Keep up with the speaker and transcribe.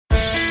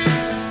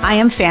I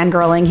am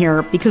fangirling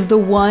here because the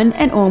one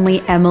and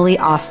only Emily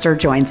Oster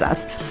joins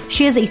us.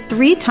 She is a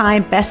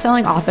 3-time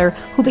best-selling author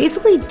who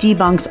basically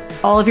debunks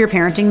all of your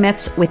parenting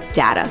myths with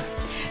data.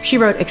 She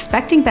wrote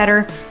Expecting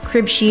Better,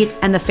 Crib Sheet,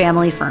 and The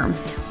Family Firm.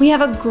 We have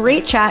a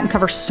great chat and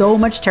cover so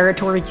much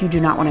territory, you do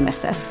not want to miss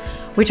this.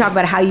 We talk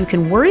about how you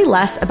can worry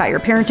less about your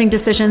parenting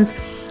decisions,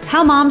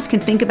 how moms can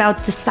think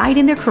about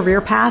deciding their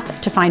career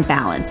path to find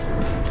balance.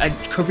 A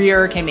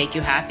career can make you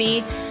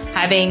happy.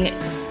 Having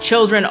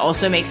children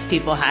also makes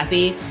people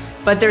happy,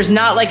 but there's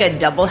not like a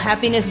double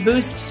happiness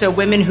boost. So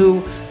women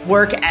who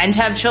work and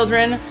have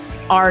children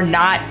are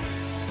not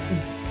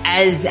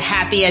as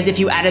happy as if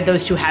you added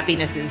those two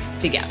happinesses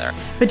together.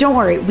 But don't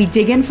worry, we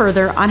dig in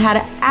further on how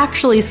to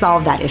actually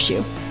solve that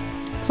issue.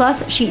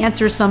 Plus, she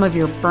answers some of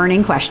your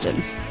burning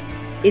questions.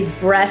 Is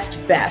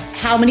breast best?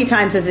 How many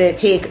times does it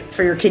take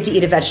for your kid to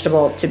eat a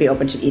vegetable to be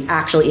open to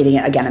actually eating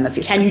it again in the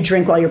future? Can you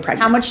drink while you're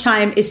pregnant? How much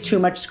time is too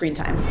much screen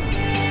time?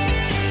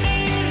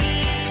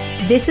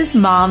 This is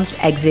Mom's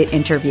Exit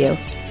Interview,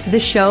 the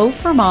show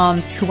for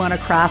moms who want to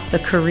craft the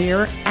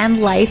career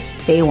and life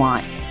they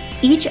want.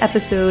 Each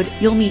episode,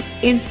 you'll meet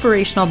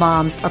inspirational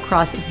moms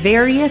across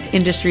various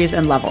industries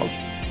and levels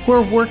who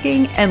are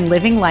working and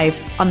living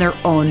life on their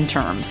own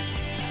terms.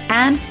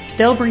 And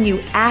they'll bring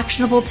you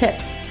actionable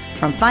tips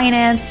from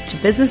finance to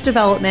business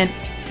development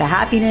to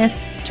happiness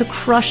to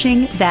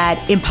crushing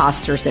that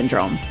imposter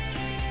syndrome.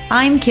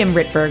 I'm Kim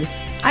Rittberg.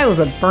 I was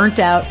a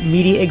burnt-out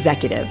media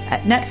executive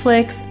at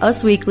Netflix,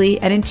 Us Weekly,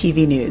 and in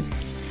TV news.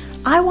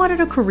 I wanted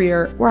a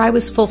career where I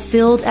was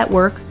fulfilled at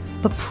work,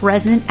 but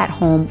present at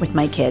home with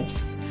my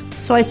kids.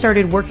 So I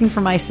started working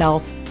for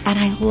myself, and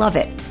I love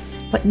it.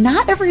 But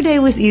not every day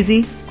was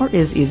easy, or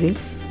is easy.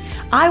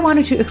 I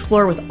wanted to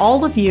explore with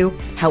all of you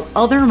how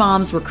other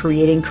moms were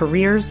creating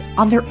careers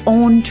on their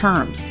own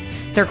terms.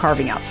 They're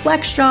carving out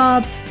flex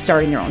jobs,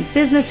 starting their own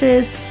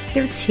businesses.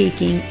 They're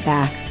taking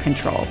back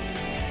control.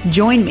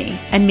 Join me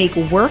and make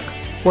work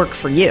work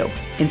for you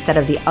instead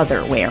of the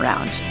other way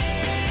around.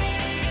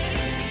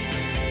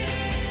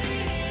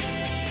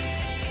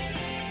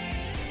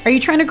 Are you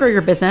trying to grow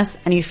your business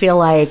and you feel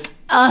like,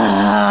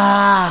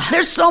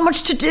 there's so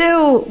much to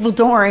do? Well,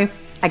 don't worry.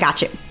 I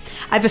got you.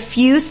 I have a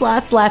few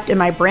slots left in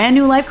my brand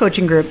new life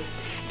coaching group.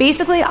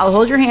 Basically, I'll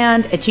hold your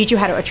hand and teach you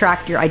how to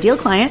attract your ideal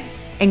client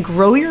and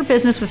grow your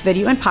business with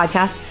video and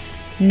podcast.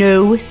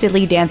 No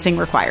silly dancing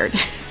required.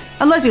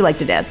 Unless you like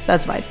to dance,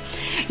 that's fine.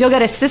 You'll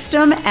get a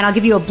system and I'll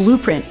give you a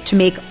blueprint to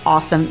make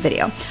awesome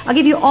video. I'll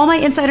give you all my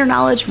insider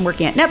knowledge from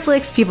working at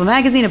Netflix, People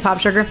Magazine, and Pop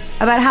Sugar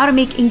about how to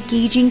make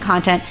engaging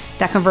content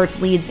that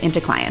converts leads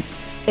into clients.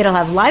 It'll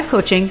have live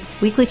coaching,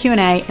 weekly Q&A,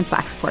 and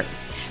Slack support.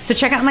 So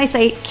check out my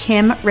site,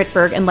 Kim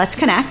Rittberg, and let's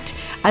connect.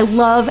 I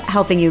love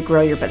helping you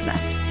grow your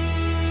business.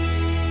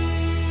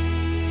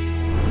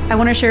 I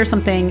want to share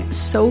something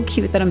so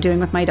cute that I'm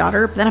doing with my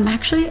daughter that I'm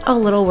actually a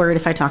little worried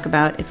if I talk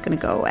about it's going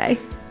to go away.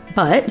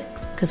 But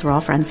because we're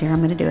all friends here, I'm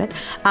going to do it.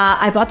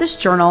 I bought this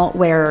journal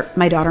where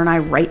my daughter and I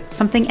write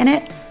something in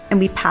it and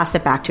we pass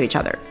it back to each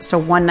other. So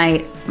one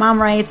night mom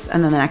writes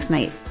and then the next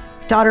night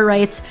daughter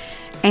writes,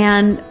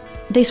 and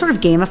they sort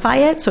of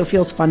gamify it so it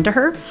feels fun to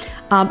her.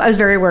 I was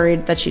very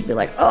worried that she'd be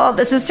like, oh,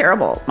 this is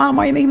terrible. Mom,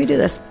 why are you making me do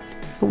this?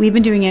 But we've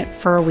been doing it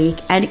for a week.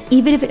 And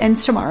even if it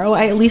ends tomorrow,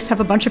 I at least have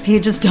a bunch of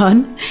pages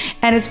done.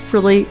 And it's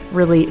really,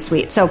 really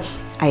sweet. So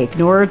I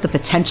ignored the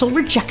potential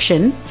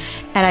rejection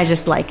and I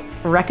just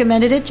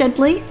recommended it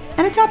gently,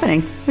 and it's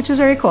happening, which is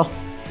very cool.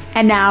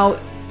 And now,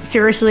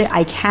 seriously,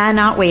 I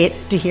cannot wait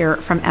to hear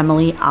from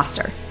Emily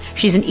Oster.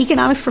 She's an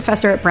economics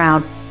professor at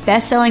Brown,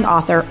 best-selling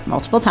author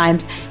multiple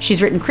times.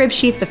 She's written Crib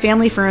Sheet, The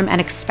Family Firm,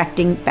 and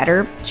Expecting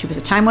Better. She was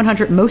a Time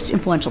 100 most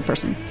influential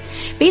person.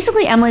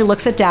 Basically, Emily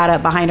looks at data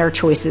behind our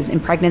choices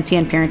in pregnancy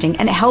and parenting,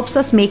 and it helps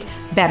us make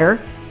better,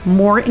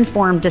 more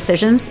informed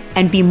decisions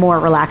and be more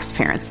relaxed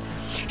parents.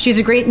 She has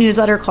a great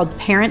newsletter called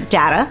Parent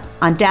Data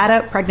on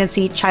data,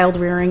 pregnancy, child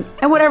rearing,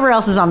 and whatever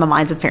else is on the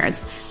minds of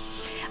parents.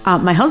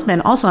 My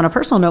husband, also on a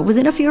personal note, was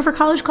in a few of her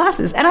college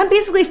classes, and I'm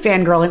basically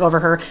fangirling over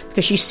her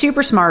because she's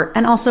super smart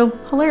and also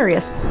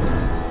hilarious.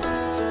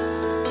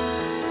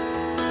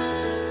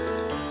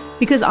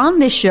 Because on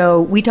this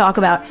show, we talk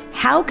about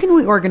how can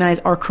we organize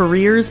our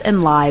careers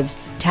and lives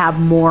to have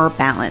more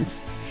balance.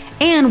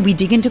 And we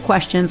dig into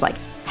questions like,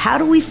 how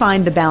do we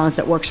find the balance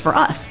that works for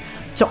us?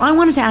 So I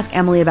wanted to ask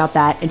Emily about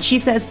that, and she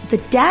says the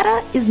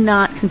data is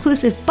not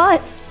conclusive,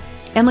 but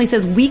Emily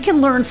says we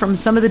can learn from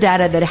some of the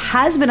data that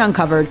has been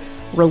uncovered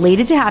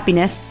related to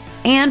happiness,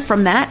 and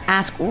from that,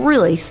 ask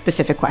really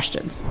specific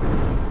questions.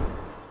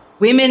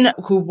 Women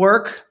who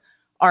work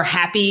are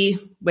happy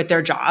with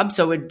their job.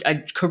 So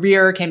a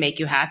career can make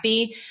you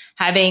happy.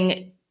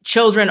 Having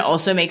children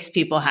also makes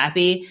people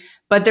happy,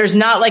 but there's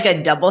not like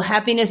a double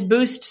happiness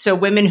boost. So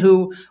women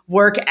who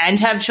work and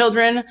have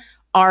children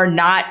are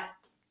not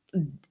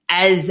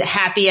as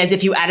happy as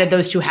if you added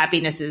those two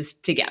happinesses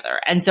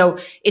together. And so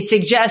it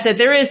suggests that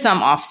there is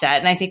some offset.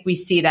 And I think we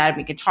see that, and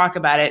we can talk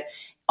about it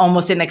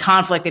almost in the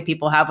conflict that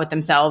people have with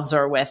themselves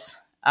or with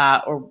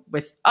or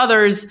with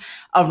others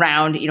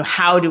around,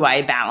 how do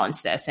I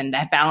balance this? And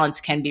that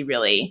balance can be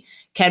really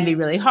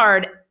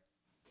hard.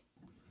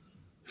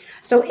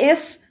 So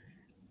if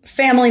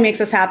family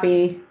makes us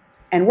happy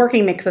and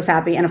working makes us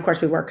happy, and of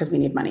course we work because we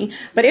need money,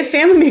 but if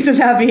family makes us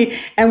happy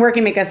and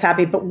working makes us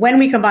happy, but when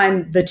we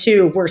combine the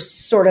two, we're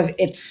sort of,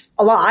 it's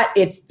a lot.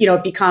 It's,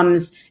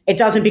 it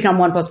doesn't become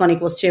 1 + 1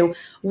 = 2.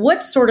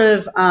 What sort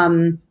of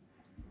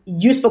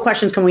useful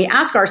questions can we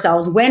ask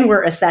ourselves when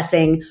we're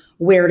assessing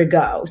where to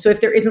go? So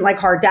if there isn't like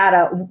hard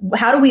data,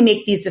 how do we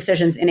make these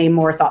decisions in a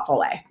more thoughtful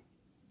way?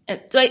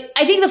 So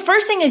I think the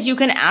first thing is you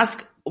can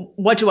ask,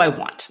 what do I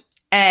want?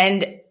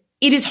 And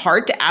it is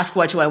hard to ask,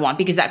 what do I want?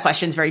 Because that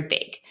question is very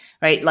vague,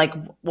 right? Like,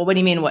 well, what do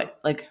you mean? What?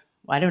 Like,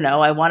 I don't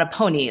know. I want a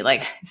pony.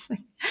 Like,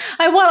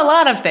 I want a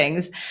lot of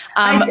things.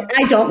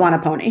 I don't want a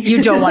pony.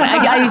 You don't want.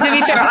 To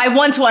be fair, I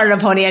once wanted a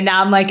pony, and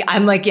now I'm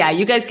like, yeah,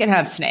 you guys can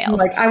have snails.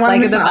 Like, I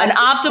want an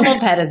optimal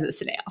pet is a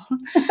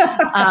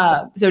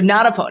snail. So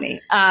not a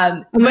pony.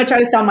 I'm going to try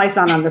to sell my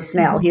son on the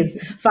snail.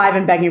 He's 5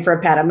 and begging for a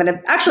pet.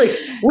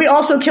 We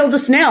also killed a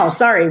snail.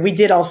 Sorry, we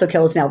did also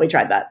kill a snail. We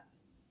tried that.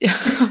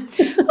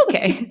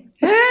 Okay.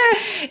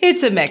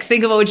 It's a mix.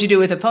 Think about what you do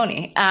with a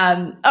pony.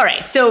 All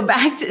right. So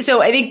I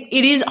think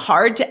it is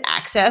hard to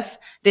access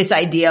this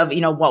idea of,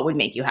 what would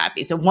make you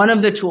happy. So one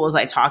of the tools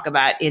I talk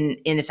about in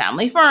the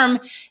family firm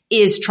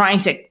is trying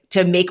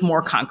to make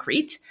more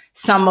concrete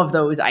some of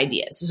those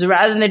ideas. So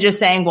rather than just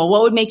saying, well,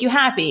 what would make you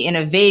happy in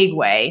a vague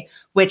way,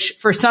 which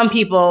for some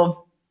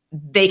people,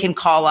 they can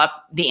call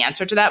up the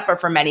answer to that. But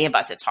for many of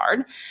us, it's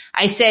hard.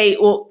 I say,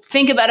 well,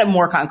 think about it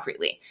more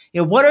concretely.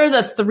 What are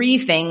the 3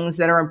 things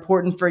that are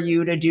important for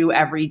you to do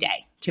every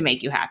day to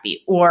make you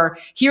happy? Or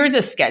here's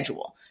a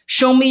schedule.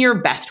 Show me your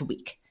best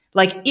week.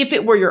 Like if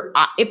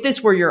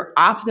this were your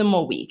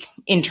optimal week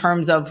in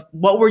terms of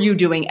what were you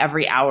doing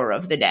every hour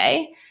of the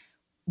day,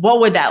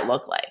 what would that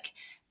look like?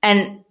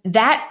 And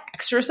that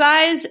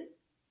exercise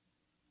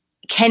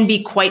can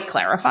be quite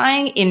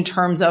clarifying in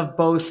terms of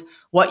both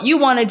what you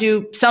want to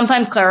do,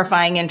 sometimes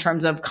clarifying in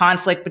terms of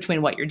conflict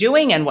between what you're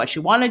doing and what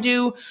you want to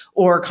do,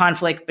 or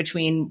conflict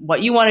between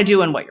what you want to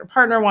do and what your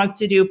partner wants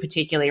to do,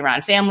 particularly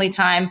around family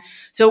time.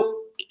 So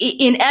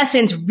in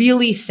essence,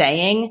 really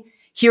saying,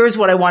 here's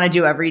what I want to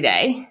do every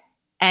day,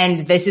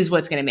 and this is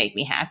what's going to make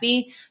me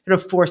happy, sort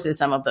of forces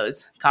some of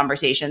those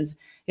conversations.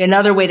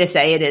 Another way to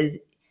say it is,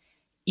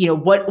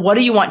 what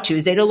do you want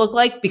Tuesday to look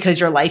like? Because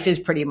your life is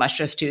pretty much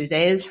just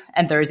Tuesdays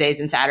and Thursdays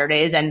and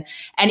Saturdays. And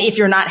if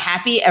you're not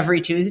happy every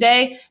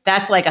Tuesday,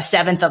 that's like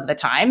 1/7 of the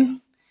time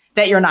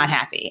that you're not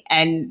happy.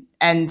 And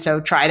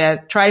so try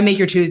to make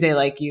your Tuesday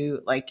like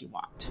you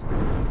want.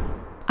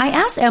 I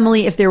asked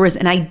Emily if there was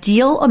an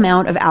ideal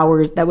amount of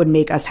hours that would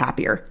make us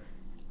happier.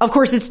 Of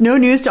course, it's no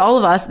news to all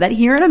of us that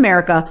here in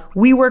America,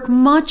 we work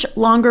much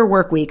longer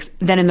work weeks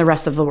than in the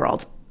rest of the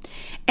world.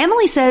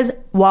 Emily says,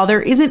 while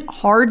there isn't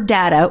hard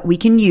data we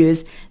can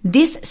use,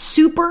 this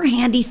super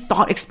handy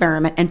thought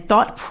experiment and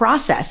thought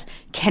process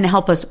can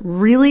help us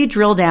really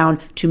drill down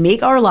to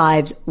make our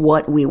lives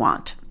what we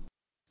want.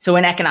 So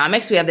in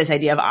economics, we have this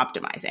idea of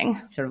optimizing,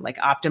 sort of like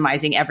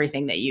optimizing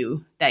everything that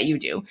you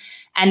do.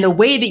 And the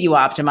way that you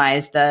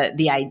optimize,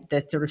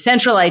 the sort of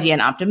central idea in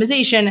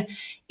optimization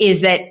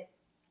is that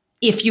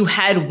if you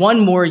had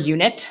one more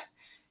unit,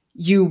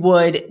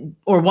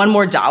 or one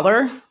more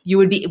dollar, you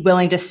would be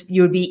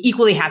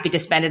equally happy to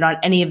spend it on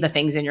any of the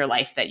things in your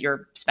life that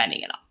you're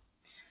spending it on.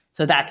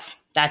 So that's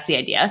the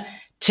idea.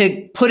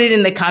 To put it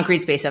in the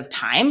concrete space of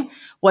time,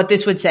 what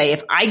this would say,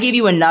 if I give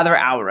you another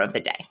hour of the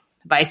day,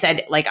 if I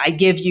said, like, I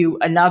give you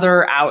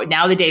another hour,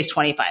 now the day is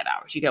 25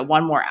 hours, you get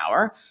one more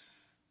hour,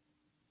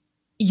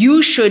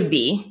 you should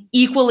be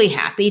equally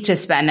happy to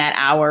spend that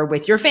hour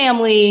with your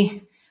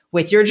family,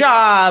 with your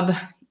job,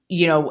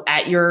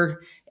 at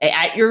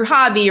your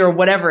hobby or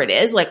whatever it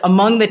is, like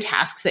among the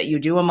tasks that you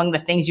do, among the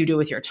things you do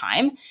with your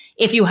time.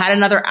 If you had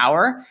another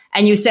hour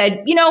and you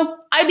said,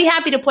 I'd be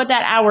happy to put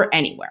that hour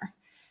anywhere,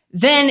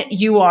 then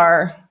you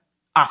are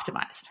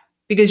optimized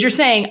because you're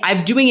saying,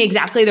 I'm doing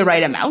exactly the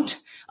right amount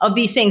of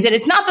these things. And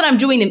it's not that I'm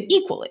doing them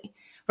equally,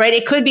 right?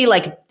 It could be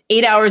like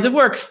 8 hours of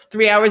work,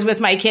 3 hours with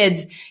my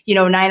kids,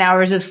 9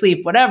 hours of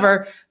sleep,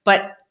 whatever.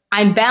 But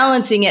I'm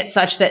balancing it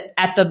such that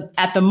at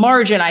the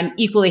margin, I'm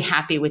equally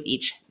happy with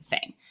each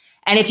thing.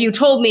 And if you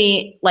told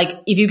me, like,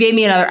 if you gave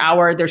me another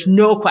hour, there's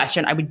no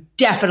question I would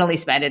definitely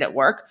spend it at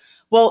work.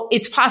 Well,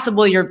 it's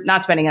possible you're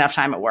not spending enough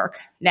time at work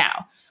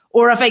now.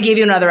 Or if I gave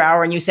you another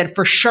hour and you said,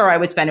 for sure, I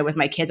would spend it with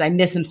my kids. I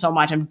miss them so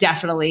much. I'm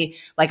definitely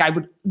I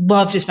would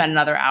love to spend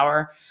another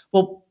hour.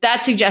 Well,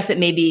 that suggests that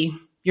maybe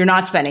you're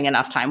not spending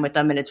enough time with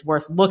them. And it's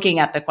worth looking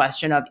at the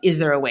question of, is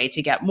there a way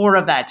to get more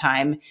of that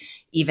time,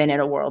 even in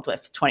a world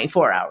with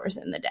 24 hours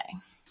in the day?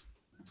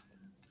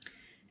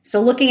 So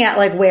looking at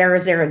like, where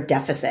is there a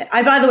deficit?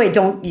 By the way,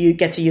 don't you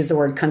get to use the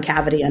word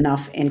concavity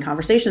enough in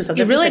conversation. So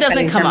it really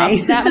doesn't come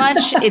up that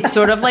much. It's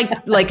sort of like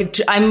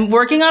I'm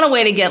working on a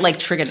way to get like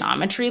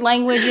trigonometry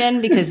language in,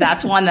 because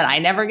that's one that I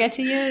never get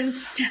to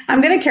use.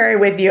 I'm going to carry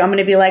with you. I'm going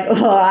to be like,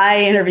 oh,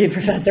 I interviewed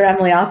Professor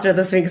Emily Oster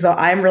this week, so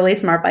I'm really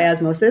smart by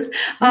osmosis.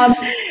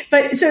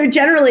 But so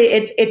generally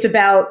it's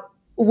about,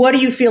 what do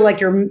you feel like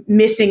you're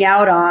missing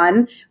out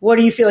on? What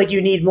do you feel like you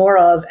need more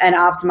of, and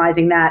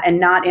optimizing that, and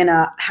not in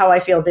a how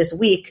I feel this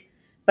week,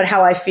 but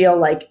how I feel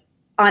like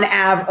on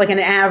like an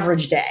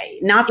average day,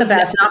 not the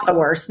best, not the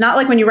worst, not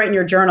like when you write in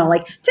your journal,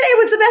 like today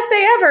was the best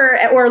day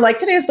ever, or like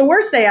today is the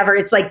worst day ever.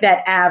 It's like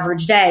that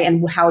average day.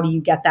 And how do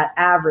you get that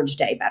average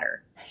day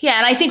better? Yeah.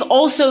 And I think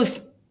also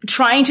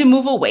trying to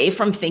move away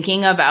from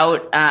thinking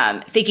about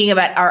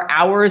our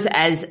hours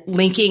as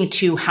linking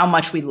to how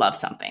much we love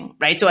something,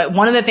 right? So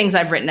one of the things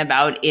I've written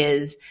about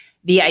is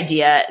the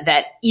idea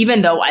that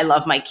even though I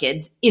love my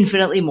kids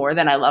infinitely more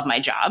than I love my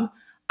job,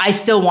 I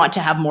still want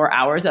to have more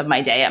hours of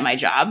my day at my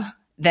job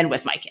than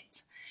with my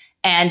kids.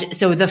 And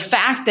so the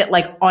fact that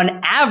like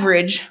on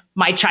average,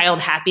 my child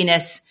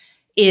happiness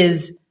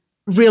is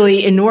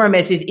really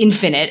enormous, is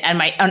infinite.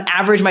 And on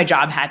average, my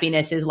job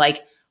happiness is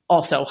like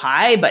also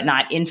high, but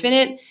not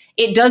infinite.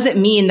 It doesn't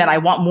mean that I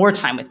want more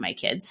time with my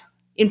kids,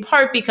 in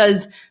part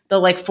because the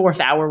like fourth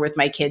hour with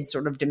my kids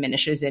sort of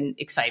diminishes in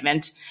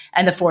excitement.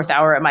 And the fourth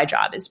hour at my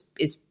job is,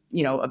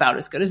 about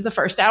as good as the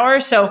first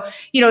hour. So,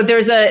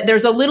 there's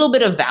a little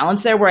bit of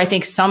balance there, where I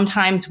think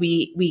sometimes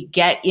we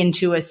get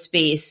into a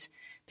space,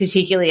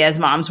 particularly as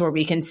moms, where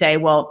we can say,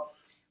 well,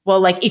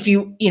 like if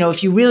you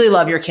really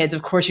love your kids,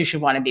 of course you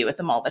should want to be with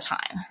them all the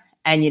time.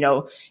 And,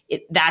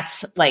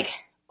 that's like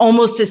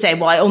almost to say,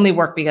 well, I only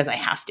work because I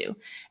have to.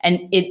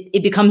 And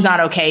it becomes not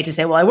okay to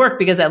say, well, I work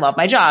because I love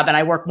my job and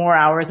I work more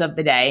hours of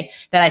the day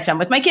than I spend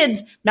with my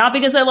kids, not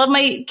because I love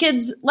my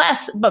kids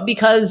less, but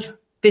because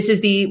this is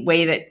the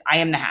way that I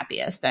am the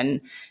happiest. And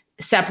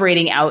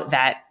separating out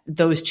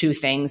those two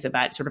things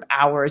about sort of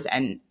hours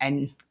and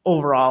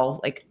overall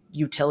like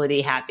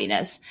utility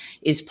happiness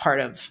is part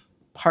of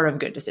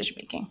good decision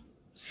making.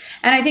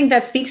 And I think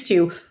that speaks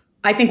to,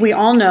 I think we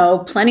all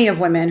know plenty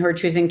of women who are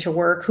choosing to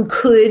work who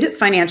could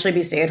financially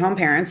be stay-at-home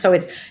parents. So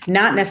it's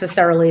not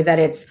necessarily that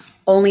it's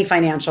only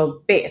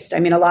financial based. I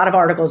mean, a lot of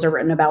articles are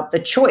written about the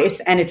choice,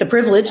 and it's a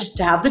privilege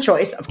to have the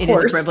choice, of course.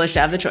 It is a privilege to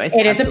have the choice.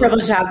 It is a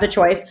privilege to have the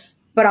choice.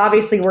 But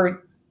obviously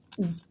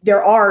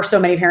there are so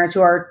many parents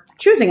who are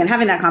choosing and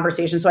having that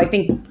conversation. So I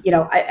think,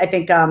 I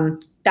think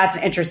that's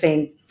an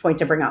interesting point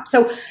to bring up.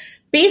 So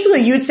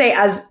basically you'd say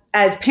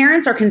as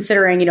parents are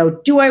considering,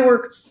 do I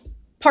work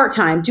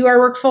part-time? Do I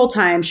work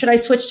full-time? Should I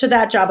switch to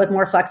that job with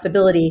more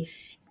flexibility?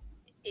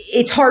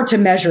 It's hard to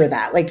measure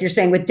that. Like you're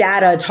saying with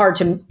data, it's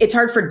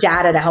hard for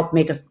data to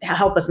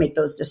help us make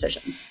those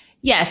decisions.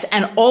 Yes.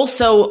 And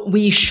also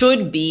we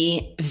should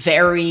be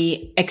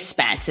very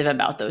expansive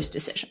about those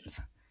decisions.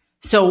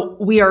 So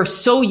we are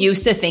so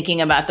used to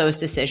thinking about those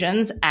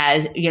decisions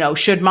as,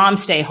 should mom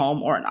stay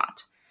home or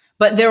not?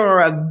 But there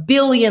are a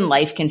billion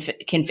life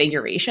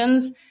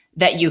configurations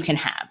that you can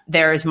have.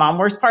 There's mom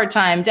works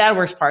part-time, dad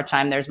works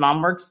part-time. There's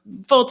mom works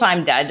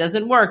full-time, dad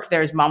doesn't work.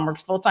 There's mom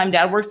works full-time,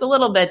 dad works a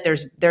little bit.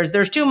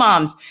 There's two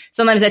moms.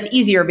 Sometimes that's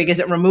easier because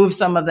it removes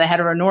some of the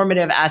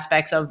heteronormative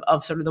aspects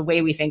of sort of the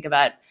way we think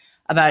about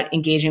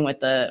engaging with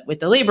the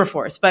labor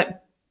force.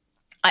 But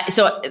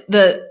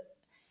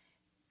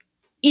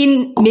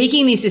in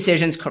making these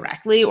decisions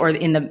correctly, or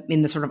in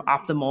the sort of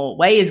optimal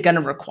way, is going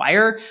to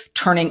require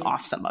turning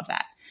off some of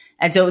that.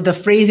 And so the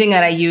phrasing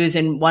that I use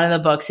in one of the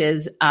books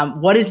is,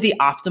 what is the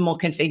optimal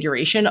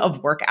configuration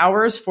of work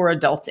hours for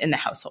adults in the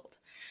household?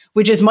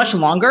 Which is much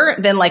longer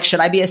than like, should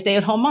I be a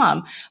stay-at-home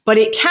mom? But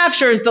it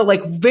captures the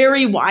like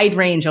very wide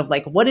range of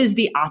like, what is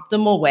the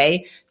optimal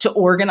way to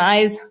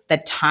organize the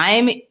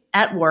time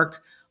at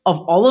work of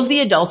all of the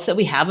adults that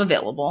we have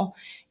available.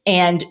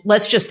 And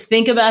let's just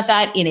think about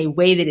that in a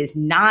way that is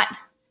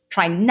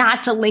trying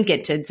not to link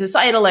it to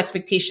societal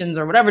expectations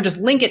or whatever,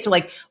 just link it to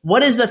like,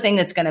 what is the thing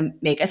that's going to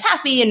make us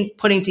happy, and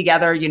putting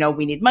together,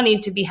 we need money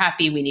to be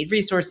happy. We need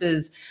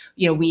resources.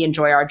 We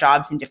enjoy our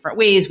jobs in different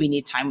ways. We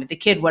need time with the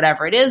kid,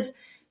 whatever it is.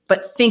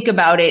 But think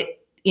about it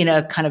in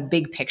a kind of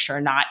big picture,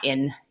 not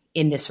in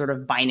this sort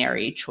of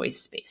binary choice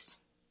space.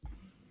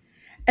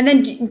 And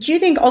then do you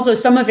think also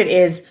some of it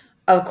is,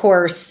 of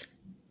course,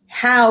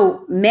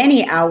 how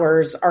many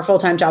hours our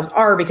full-time jobs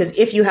are? Because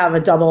if you have a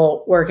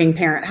double working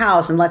parent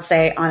house, and let's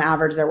say on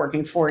average they're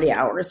working 40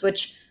 hours,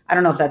 which I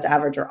don't know if that's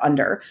average or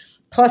under,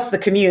 plus the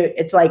commute,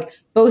 it's like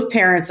both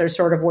parents are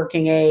sort of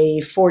working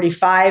a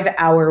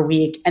 45-hour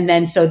week. And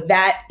then so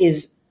that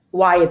is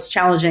why it's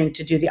challenging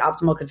to do the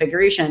optimal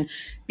configuration,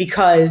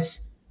 because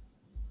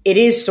it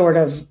is sort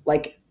of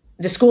like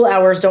the school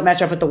hours don't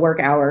match up with the work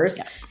hours.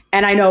 Yeah.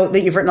 And I know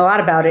that you've written a lot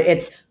about it.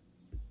 It's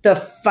the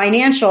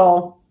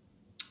financial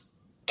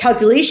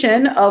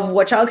calculation of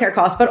what childcare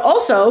costs, but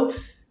also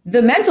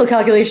the mental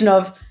calculation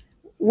of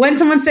when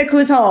someone's sick,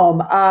 who's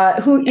home,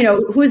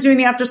 who's doing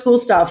the after school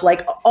stuff,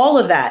 like all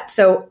of that.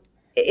 So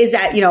is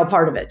that,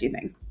 part of it, do you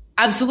think?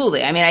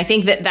 Absolutely. I mean, I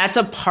think that that's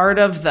a part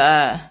of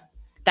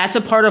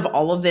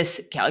all of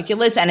this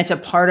calculus. And it's a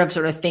part of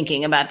sort of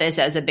thinking about this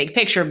as a big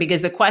picture,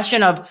 because the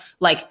question of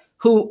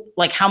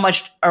how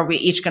much are we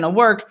each going to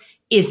work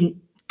is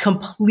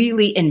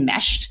completely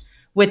enmeshed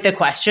with the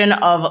question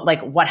of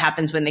what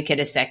happens when the kid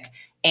is sick,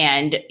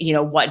 and,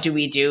 what do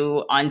we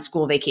do on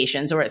school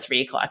vacations or at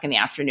 3:00 in the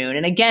afternoon?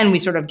 And again, we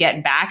sort of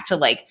get back to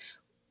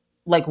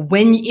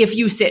if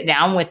you sit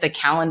down with the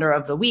calendar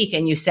of the week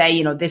and you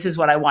say, this is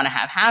what I want to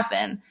have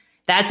happen,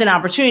 that's an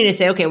opportunity to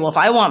say, okay,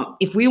 well,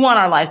 if we want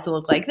our lives to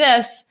look like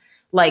this,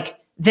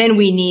 then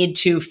we need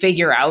to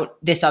figure out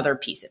this other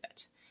piece of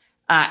it.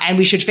 And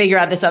we should figure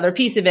out this other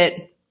piece of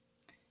it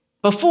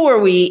before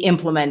we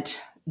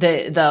implement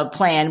the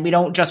plan. We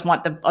don't just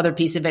want the other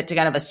piece of it to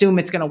kind of assume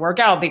it's going to work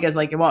out, because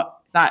it's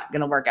not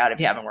going to work out if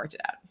you haven't worked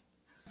it out.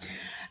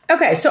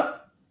 Okay. So,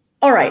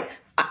 all right.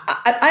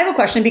 I have a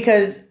question,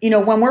 because,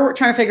 when we're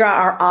trying to figure out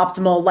our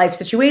optimal life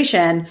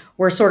situation,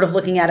 we're sort of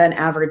looking at an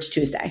average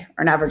Tuesday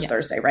or an average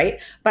Thursday, right?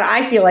 But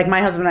I feel like my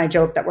husband and I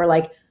joke that we're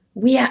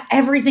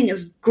everything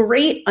is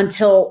great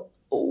until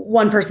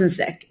one person's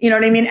sick. You know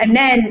what I mean? And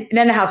then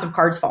the house of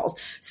cards falls.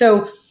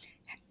 So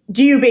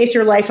do you base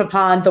your life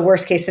upon the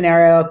worst case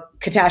scenario,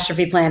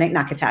 catastrophe planning?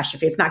 Not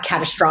catastrophe. It's not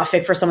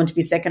catastrophic for someone to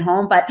be sick at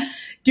home, but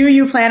do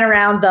you plan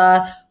around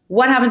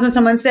what happens when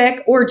someone's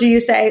sick? Or do you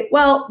say,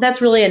 well,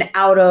 that's really an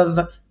out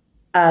of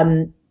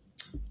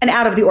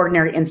the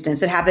ordinary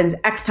instance. It happens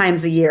X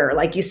times a year.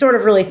 You sort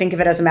of really think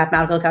of it as a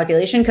mathematical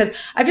calculation, because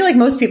I feel like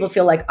most people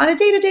feel like on a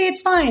day-to-day,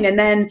 it's fine. And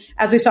then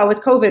as we saw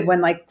with COVID,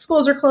 when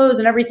schools are closed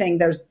and everything,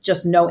 there's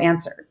just no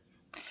answer.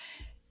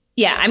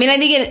 Yeah. I mean, I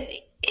think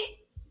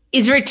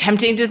it's very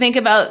tempting to think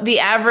about the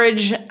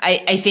average.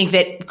 I think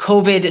that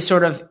COVID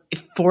sort of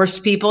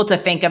forced people to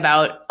think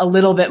about a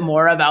little bit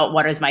more about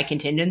what is my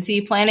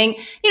contingency planning.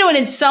 And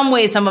in some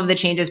ways, some of the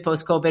changes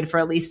post-COVID for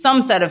at least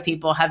some set of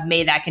people have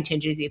made that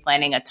contingency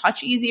planning a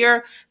touch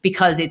easier,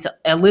 because it's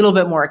a little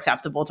bit more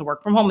acceptable to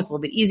work from home. It's a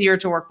little bit easier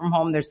to work from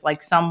home. There's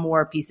some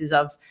more pieces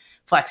of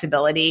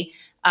flexibility.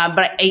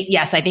 But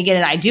yes, I think in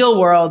an ideal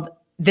world,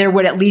 there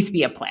would at least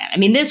be a plan. I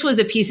mean, this was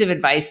a piece of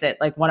advice that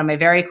one of my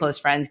very close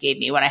friends gave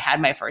me when I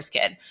had my first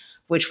kid,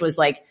 which was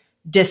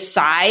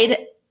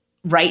decide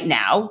right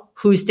now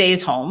who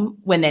stays home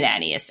when the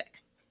nanny is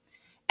sick.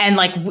 And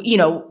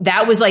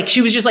that was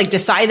she was just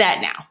decide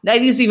that now. I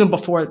think this was even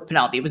before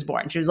Penelope was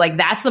born. She was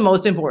that's the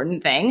most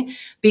important thing,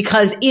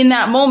 because in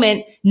that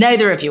moment,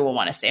 neither of you will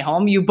want to stay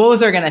home. You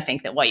both are going to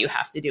think that what you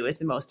have to do is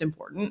the most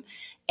important.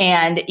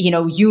 And,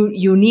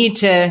 you need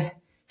to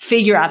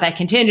figure out that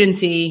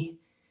contingency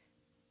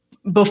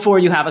before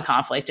you have a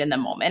conflict in the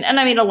moment. And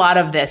I mean,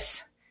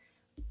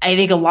 I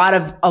think a lot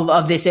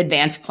of this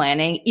advanced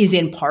planning is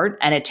in part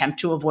an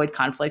attempt to avoid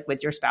conflict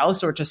with your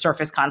spouse, or to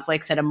surface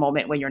conflicts at a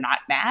moment when you're not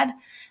mad,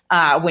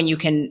 when you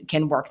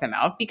can work them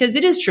out. Because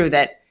it is true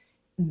that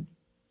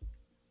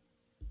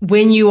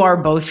when you are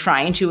both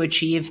trying to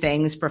achieve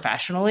things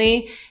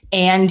professionally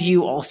and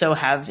you also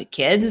have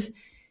kids,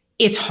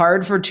 it's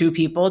hard for two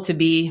people to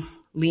be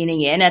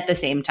leaning in at the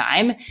same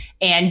time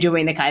and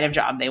doing the kind of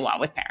job they want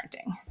with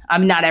parenting.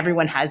 Not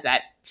everyone has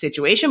that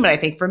situation, but I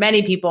think for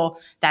many people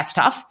that's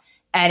tough,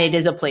 and it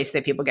is a place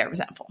that people get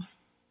resentful.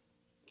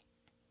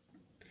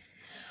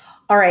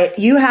 All right.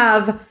 You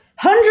have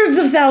hundreds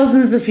of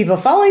thousands of people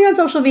following you on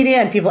social media,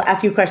 and people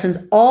ask you questions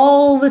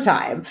all the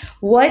time.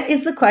 What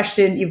is the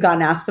question you've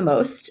gotten asked the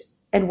most,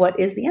 and what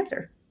is the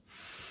answer?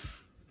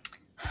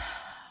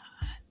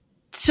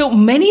 So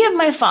many of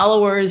my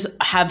followers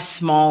have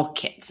small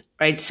kids,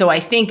 right? So I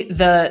think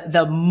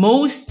the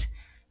most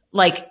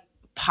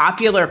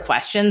popular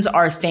questions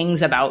are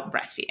things about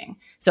breastfeeding.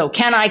 So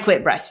can I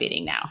quit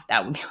breastfeeding now?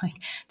 That would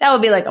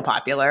be a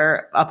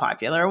popular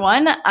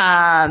one.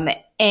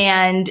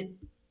 And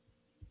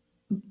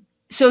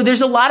so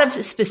there's a lot of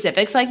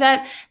specifics like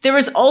that. There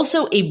is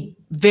also a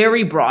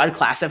very broad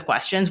class of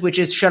questions, which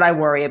is, should I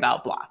worry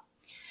about blah?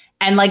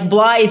 And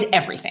blah is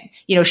everything.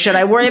 Should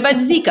I worry about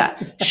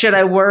Zika? Should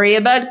I worry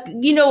about,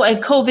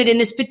 COVID in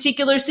this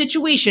particular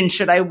situation?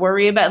 Should I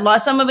worry about blah?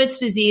 Some of it's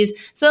disease.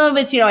 Some of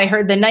it's, I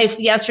heard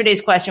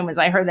yesterday's question was,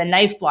 I heard the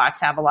knife blocks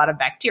have a lot of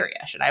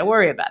bacteria. Should I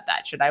worry about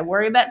that? Should I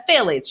worry about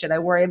phthalates? Should I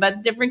worry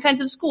about different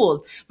kinds of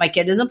schools? My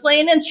kid doesn't play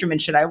an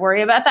instrument. Should I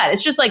worry about that?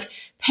 It's just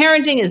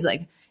parenting is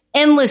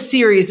endless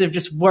series of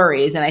just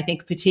worries. And I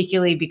think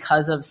particularly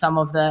because of some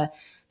of the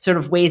sort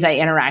of ways I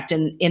interact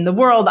in the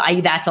world,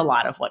 that's a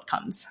lot of what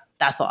comes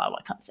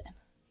in.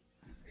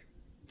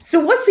 So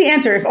what's the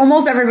answer? If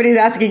almost everybody's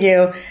asking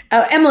you,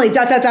 Emily, ...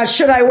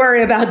 should I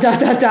worry about ...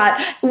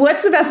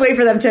 What's the best way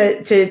for them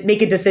to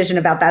make a decision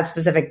about that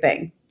specific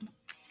thing?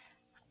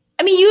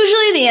 I mean,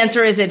 usually the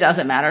answer is it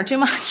doesn't matter too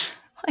much.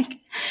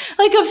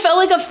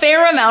 A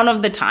fair amount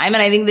of the time.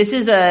 And I think this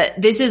is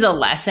a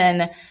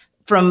lesson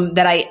from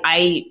that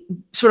I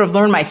sort of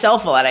learned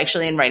myself a lot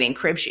actually in writing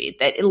Crib Sheet,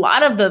 that a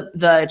lot of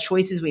the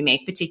choices we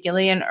make,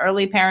 particularly in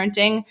early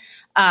parenting,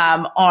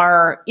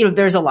 are,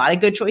 there's a lot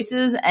of good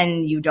choices,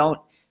 and you don't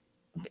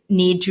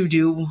need to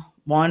do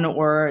one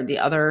or the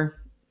other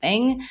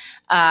thing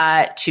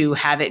to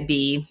have it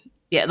be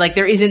Yeah. Like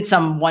there isn't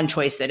some one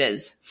choice that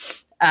is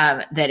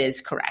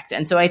correct.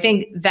 And so I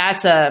think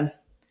that's a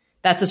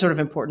sort of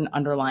important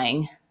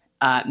underlying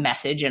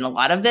message in a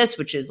lot of this,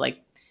 which is like,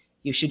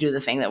 you should do the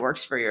thing that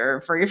works for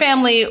your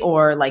family,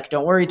 or like,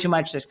 don't worry too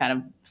much. There's kind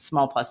of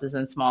small pluses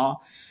and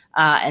small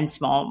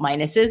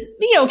minuses.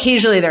 You know,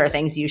 occasionally there are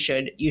things you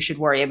should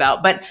worry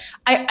about. But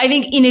I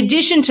think in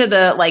addition to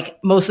the like,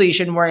 mostly you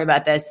shouldn't worry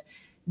about this,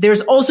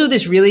 there's also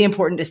this really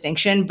important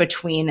distinction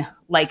between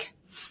like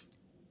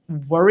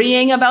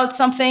worrying about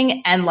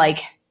something and like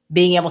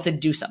being able to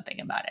do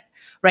something about it,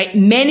 right?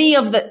 Many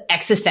of the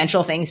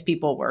existential things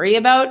people worry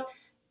about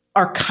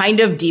are kind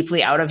of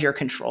deeply out of your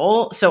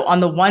control. So on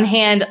the one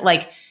hand,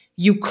 like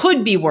you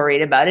could be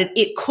worried about it.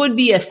 It could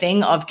be a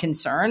thing of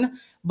concern,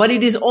 but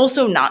it is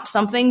also not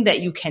something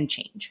that you can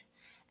change.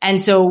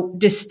 And so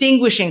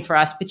distinguishing for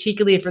us,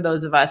 particularly for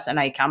those of us, and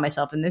I count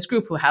myself in this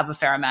group, who have a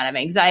fair amount of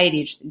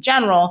anxiety just in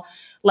general,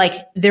 like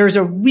there's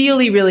a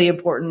really, really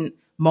important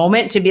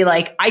moment to be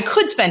like, I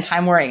could spend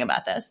time worrying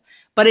about this,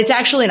 but it's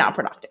actually not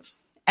productive.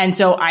 And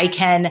so I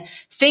can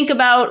think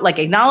about, like,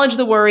 acknowledge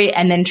the worry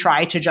and then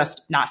try to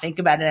just not think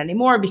about it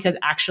anymore, because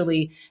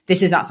actually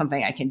this is not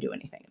something I can do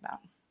anything about.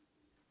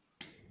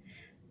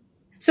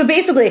 So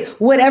basically,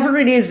 whatever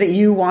it is that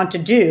you want to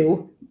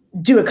do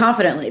it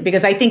confidently,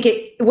 because I think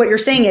what you're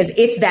saying is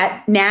it's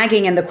that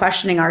nagging and the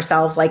questioning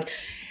ourselves, like,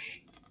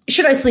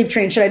 should I sleep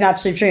train? Should I not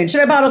sleep train?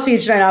 Should I bottle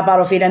feed? Should I not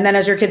bottle feed? And then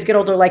as your kids get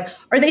older, like,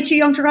 are they too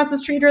young to cross the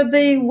street, or are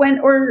they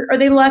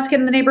the last kid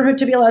in the neighborhood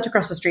to be allowed to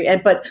cross the street?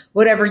 But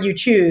whatever you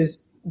choose,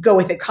 go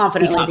with it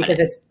confidently, because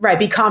it's right.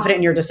 Be confident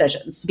in your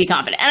decisions. Be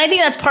confident. And I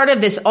think that's part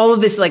of this, all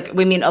of this, like,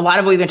 we mean, a lot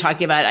of what we've been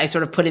talking about, I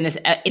sort of put in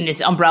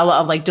this umbrella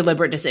of like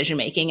deliberate decision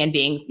making and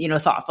being,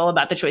 thoughtful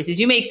about the choices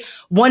you make.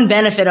 One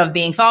benefit of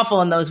being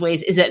thoughtful in those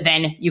ways is that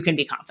then you can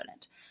be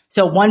confident.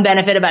 So one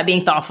benefit about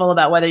being thoughtful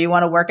about whether you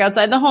want to work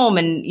outside the home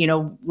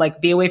and,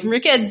 like be away from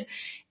your kids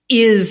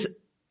is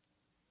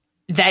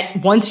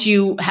that once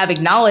you have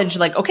acknowledged,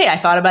 like, okay, I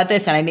thought about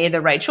this and I made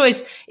the right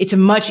choice, it's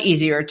much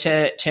easier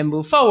to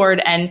move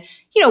forward. And,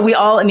 we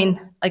all, I mean,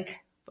 like,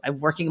 a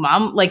working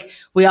mom, like,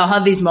 we all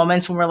have these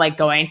moments when we're like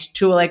going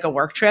to like a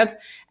work trip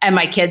and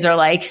my kids are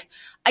like,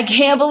 I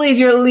can't believe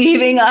you're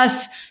leaving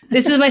us.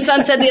 This is, my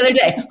son said the other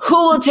day, who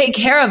will take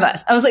care of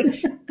us? I was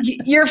like,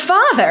 your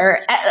father.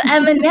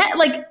 And then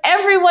like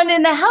everyone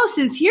in the house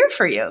is here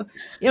for you.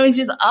 It's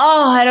just,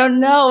 I don't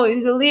know.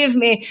 Leave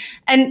me.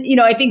 And,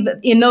 I think that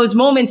in those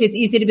moments, it's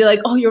easy to be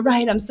like, oh, you're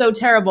right. I'm so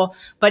terrible.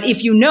 But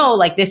if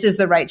like, this is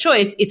the right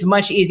choice, it's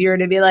much easier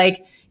to be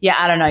like, yeah,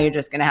 I don't know. You're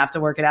just going to have to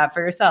work it out for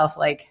yourself.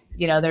 Like,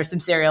 there's some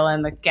cereal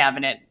in the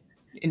cabinet.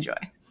 Enjoy.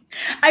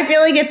 I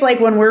feel like it's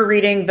like when we're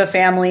reading The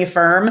Family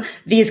Firm,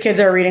 these kids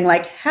are reading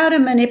like How to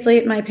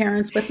Manipulate My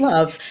Parents with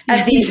Love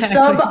at the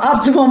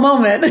suboptimal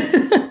moment.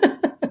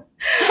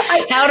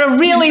 How to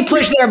really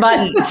push their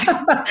buttons.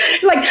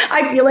 Like,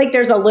 I feel like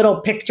there's a little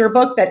picture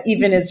book that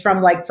even is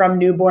from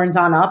newborns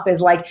on up,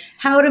 is like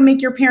how to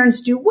make your parents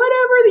do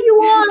whatever that you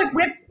want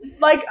with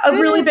like a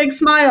really big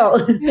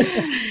smile.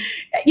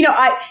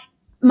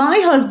 My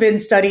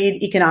husband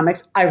studied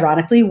economics,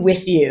 ironically,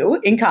 with you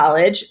in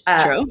college.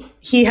 True.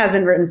 He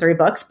hasn't written 3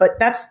 books, but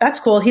that's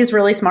cool. He's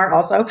really smart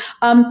also.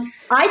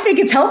 I think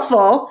it's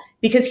helpful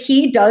because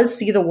he does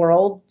see the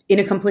world in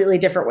a completely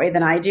different way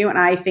than I do. And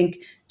I think,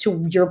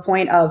 to your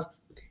point of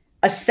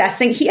he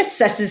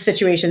assesses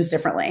situations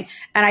differently.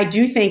 And I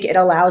do think it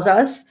allows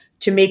us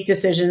to make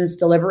decisions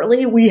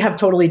deliberately. We have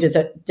totally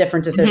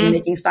different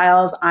decision-making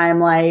styles. I'm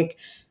like,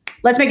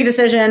 let's make a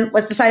decision.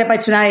 Let's decide it by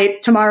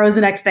tonight. Tomorrow is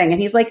the next thing.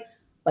 And he's like,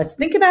 let's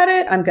think about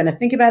it. I'm going to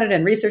think about it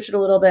and research it a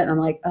little bit. And I'm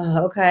like,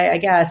 oh, okay, I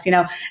guess,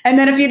 And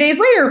then a few days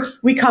later,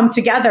 we come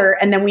together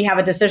and then we have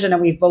a decision and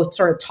we've both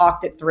sort of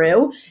talked it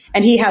through.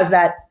 And he has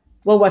that,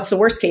 well, what's the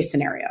worst case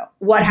scenario?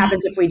 What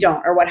happens if we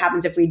don't? Or what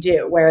happens if we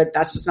do? Where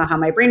that's just not how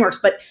my brain works.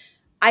 But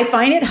I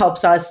find it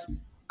helps us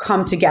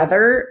come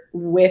together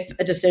with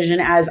a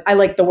decision, as I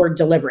like the word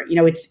deliberate.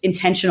 It's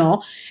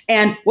intentional.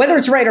 And whether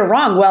it's right or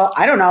wrong, well,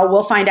 I don't know.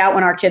 We'll find out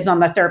when our kid's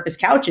on the therapist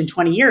couch in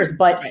 20 years.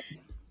 But right.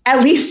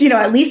 At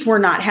least we're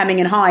not hemming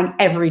and hawing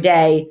every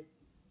day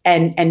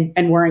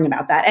and worrying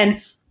about that.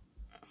 And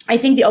I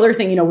think the other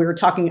thing, we were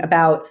talking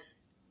about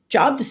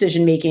job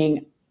decision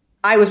making.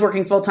 I was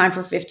working full time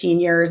for 15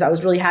 years. I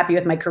was really happy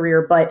with my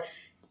career. But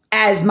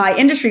as my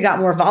industry got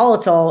more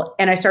volatile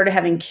and I started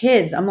having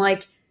kids, I'm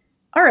like,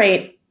 all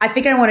right, I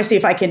think I want to see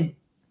if I can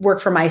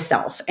work for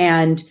myself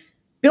and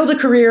build a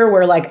career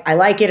where like I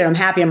like it and I'm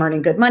happy, I'm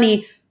earning good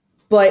money,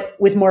 but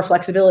with more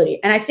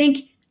flexibility. And I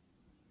think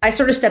I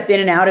sort of stepped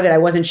in and out of it. I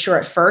wasn't sure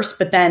at first,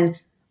 but then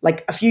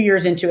like a few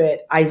years into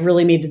it, I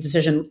really made the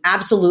decision.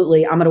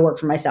 Absolutely, I'm going to work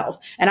for myself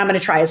and I'm going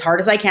to try as hard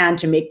as I can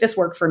to make this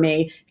work for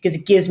me because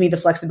it gives me the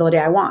flexibility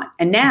I want.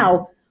 And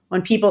now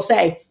when people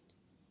say,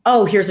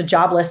 oh, here's a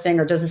job listing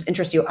or does this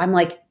interest you? I'm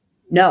like,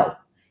 no,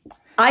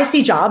 I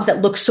see jobs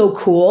that look so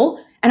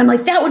cool. And I'm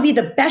like, that would be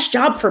the best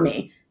job for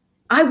me.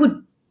 I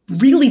would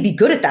really be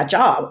good at that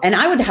job and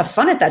I would have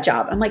fun at that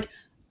job. I'm like,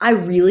 I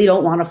really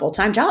don't want a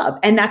full-time job,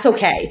 and that's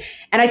okay.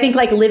 And I think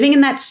like living in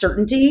that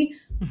certainty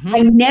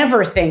I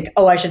never think,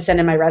 oh, I should send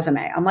in my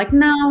resume. I'm like,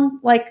 no,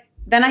 like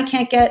then I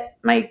can't get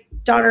my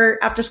daughter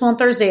after school on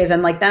Thursdays.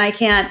 And like, then I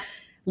can't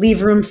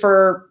leave room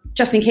for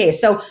just in case.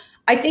 So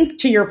I think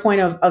to your point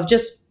of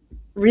just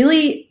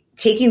really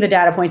taking the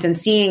data points and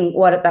seeing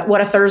what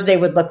a Thursday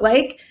would look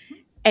like,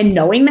 and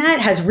knowing that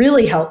has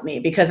really helped me,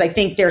 because I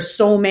think there's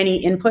so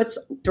many inputs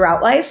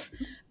throughout life,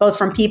 both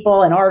from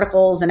people and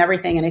articles and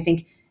everything. And I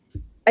think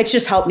it's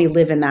just helped me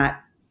live in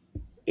that,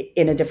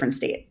 in a different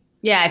state.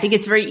 Yeah, I think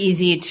it's very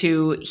easy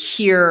to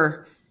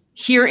hear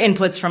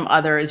inputs from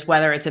others,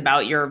 whether it's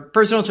about your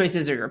personal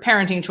choices or your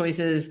parenting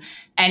choices.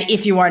 And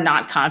if you are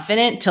not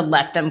confident, to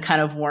let them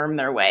kind of worm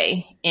their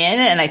way in.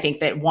 And I think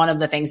that one of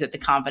the things that the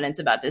confidence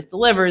about this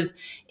delivers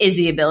is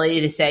the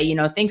ability to say, you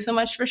know, thanks so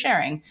much for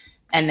sharing.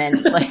 And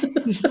then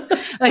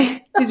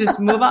you just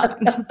move on.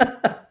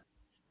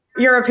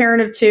 You're a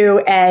parent of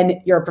two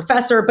and you're a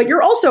professor, but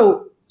you're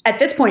also, at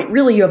this point,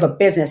 really, you have a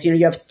business. You know,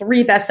 you have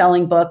 3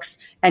 best-selling books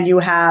and you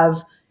have,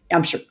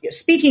 I'm sure,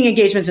 speaking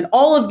engagements and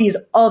all of these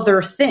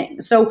other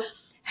things. So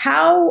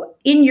how,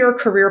 in your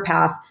career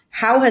path,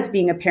 how has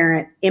being a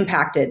parent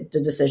impacted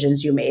the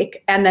decisions you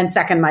make? And then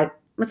second, my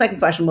second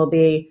question will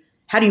be,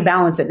 how do you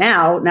balance it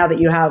now that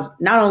you have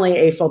not only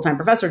a full-time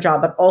professor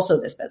job, but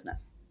also this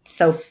business?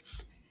 So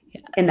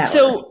in that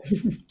order.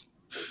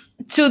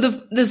 So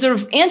the sort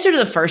of answer to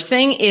the first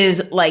thing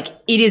is like,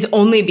 it is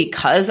only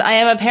because I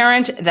am a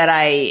parent that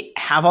I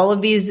have all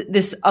of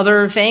this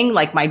other thing.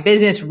 Like my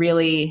business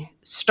really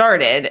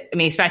started, I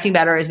mean, Expecting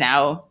Better is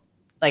now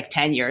like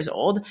 10 years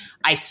old.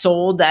 I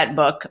sold that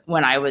book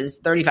when I was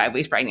 35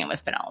 weeks pregnant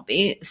with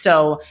Penelope.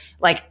 So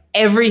like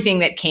everything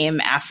that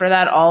came after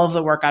that, all of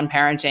the work on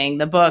parenting,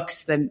 the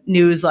books, the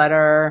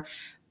newsletter,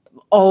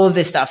 all of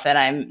this stuff that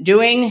I'm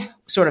doing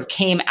sort of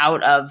came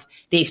out of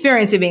the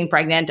experience of being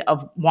pregnant,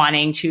 of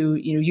wanting to,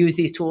 you know, use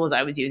these tools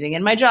I was using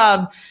in my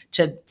job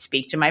to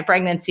speak to my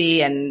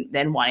pregnancy, and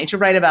then wanting to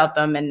write about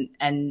them.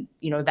 And,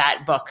 you know,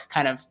 that book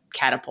kind of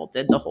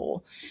catapulted the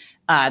whole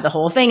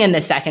thing. And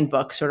the second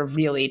book sort of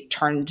really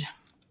turned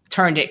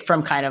it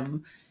from kind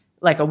of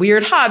like a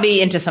weird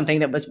hobby into something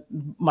that was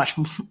much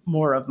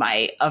more of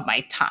my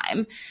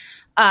time.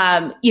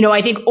 You know,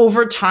 I think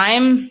over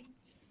time,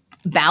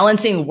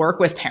 balancing work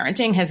with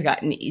parenting has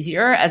gotten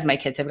easier as my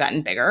kids have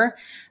gotten bigger.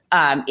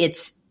 Maybe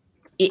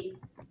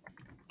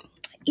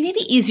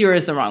easier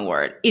is the wrong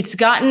word. It's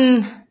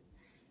gotten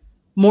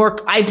more,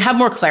 I have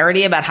more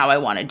clarity about how I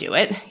want to do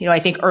it. You know, I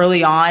think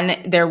early on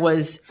there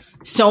was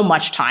so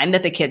much time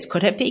that the kids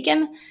could have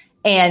taken,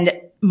 and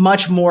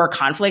much more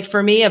conflict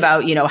for me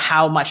about, you know,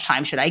 how much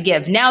time should I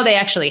give? Now they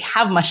actually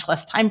have much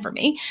less time for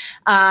me.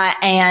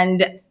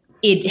 And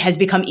it has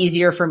become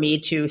easier for me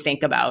to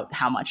think about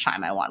how much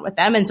time I want with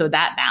them. And so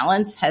that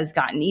balance has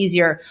gotten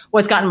easier.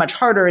 What's gotten much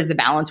harder is the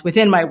balance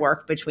within my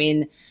work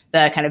between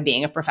the kind of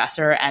being a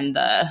professor and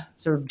the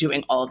sort of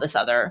doing all of this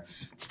other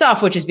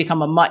stuff, which has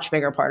become a much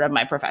bigger part of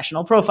my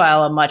professional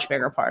profile, a much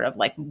bigger part of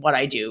like what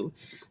I do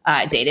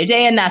day to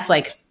day. And that's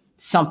like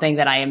something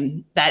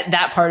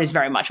that part is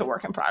very much a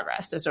work in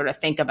progress, to sort of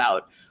think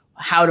about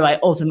how do I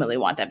ultimately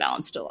want that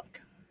balance to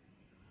look.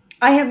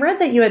 I have read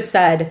that you had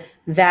said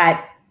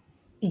that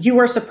you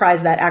were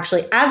surprised that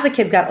actually as the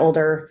kids got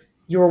older,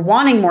 you were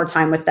wanting more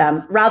time with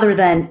them rather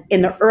than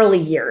in the early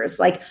years.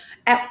 Like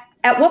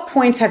at what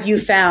points have you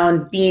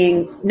found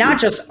being not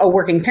just a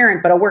working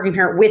parent, but a working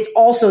parent with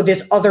also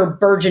this other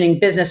burgeoning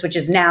business, which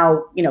is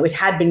now, you know, it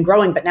had been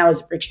growing, but now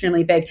is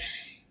extremely big.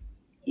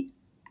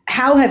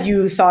 How have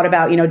you thought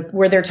about, you know,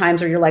 were there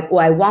times where you're like,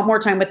 well, I want more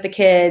time with the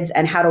kids,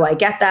 and how do I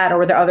get that? Or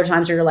were there other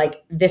times where you're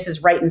like, this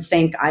is right in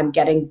sync, I'm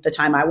getting the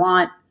time I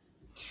want?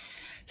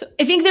 So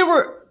I think there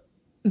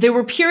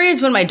were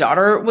periods when my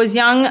daughter was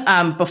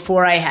young,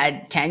 before I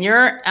had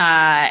tenure,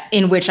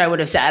 in which I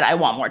would have said, I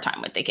want more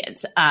time with the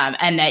kids.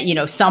 And that, you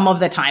know, some of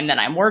the time that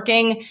I'm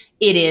working,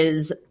 it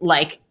is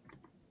like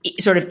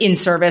sort of in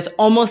service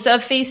almost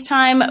of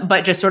FaceTime,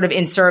 but just sort of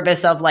in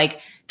service of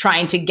like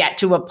trying to get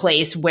to a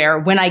place where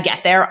when I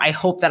get there, I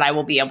hope that I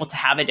will be able to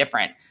have a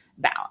different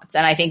balance.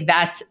 And I think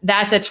that's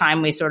a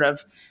time we sort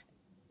of,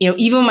 you know,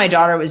 even when my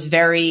daughter was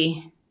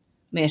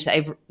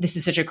this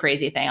is such a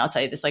crazy thing. I'll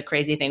tell you this like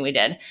crazy thing we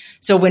did.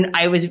 So when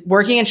I was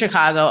working in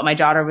Chicago, my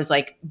daughter was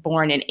like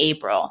born in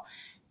April,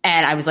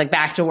 and I was like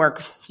back to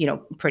work, you know,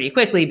 pretty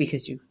quickly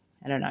because you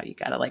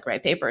got to like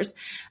write papers.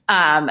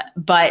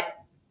 But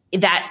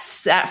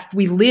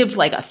we lived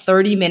like a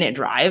 30-minute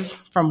drive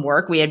from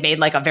work. We had made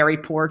like a very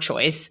poor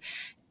choice,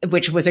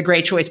 which was a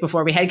great choice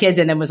before we had kids,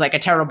 and then was like a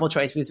terrible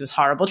choice because it was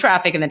horrible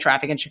traffic. And then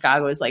traffic in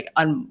Chicago is like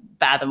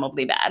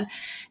unfathomably bad.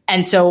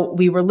 And so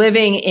we were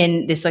living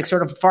in this like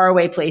sort of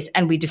faraway place,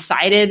 and we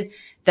decided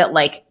that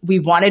like we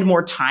wanted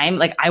more time.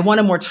 Like I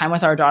wanted more time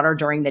with our daughter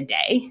during the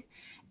day.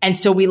 And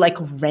so we like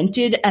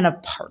rented an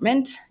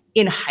apartment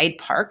in Hyde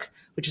Park,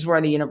 which is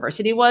where the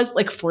university was,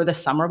 like for the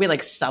summer. We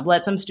like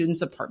sublet some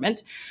students'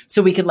 apartment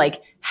so we could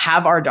like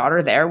have our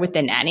daughter there with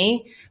the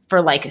nanny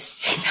for like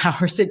 6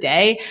 hours a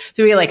day.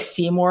 So we like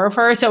see more of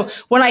her. So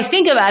when I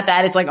think about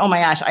that, it's like, oh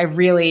my gosh, I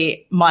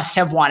really must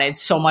have wanted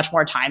so much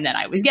more time than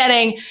I was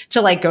getting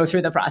to like go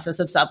through the process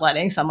of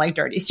subletting some like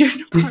dirty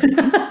student apartments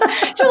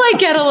to like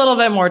get a little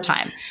bit more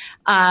time.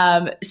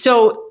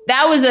 So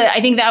I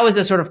think that was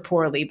a sort of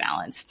poorly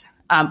balanced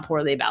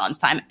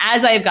time.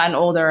 As I've gotten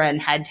older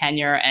and had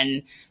tenure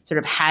and sort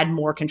of had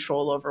more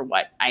control over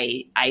what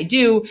I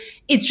do,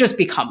 it's just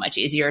become much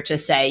easier to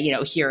say,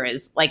 here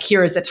is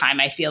the time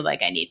I feel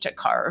like I need to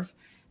carve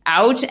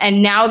out.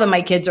 And now that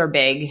my kids are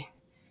big,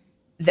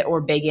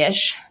 or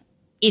big-ish,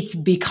 it's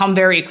become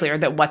very clear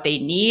that what they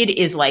need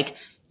is like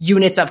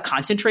units of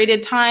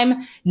concentrated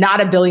time, not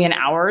a billion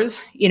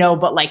hours,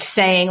 but like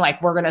saying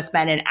like, we're going to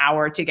spend an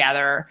hour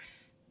together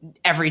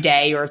every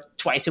day or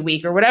twice a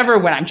week or whatever,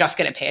 when I'm just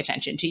going to pay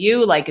attention to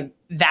you. Like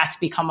that's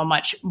become a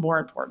much more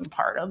important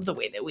part of the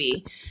way that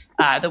we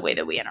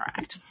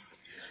interact.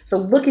 So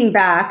looking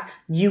back,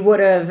 you would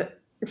have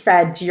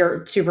said to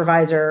your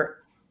supervisor,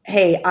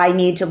 hey, I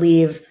need to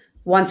leave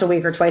once a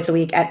week or twice a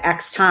week at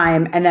X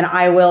time, and then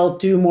I will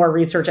do more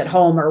research at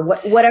home or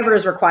whatever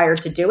is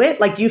required to do it.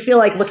 Like, do you feel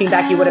like looking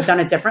back, you would have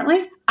done it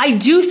differently? I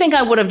do think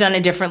I would have done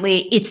it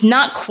differently. It's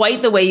not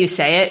quite the way you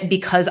say it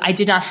because I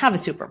did not have a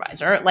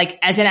supervisor. Like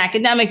as an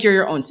academic, you're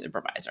your own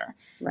supervisor.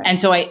 Right. And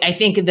so I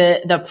think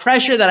the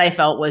pressure that I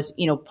felt was,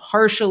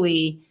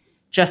 partially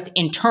just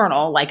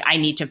internal, like I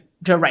need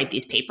to write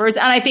these papers.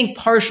 And I think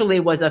partially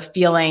was a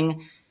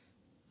feeling,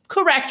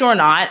 correct or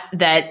not,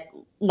 that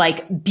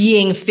like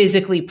being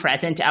physically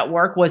present at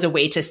work was a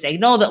way to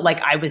signal that like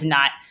I was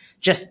not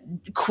just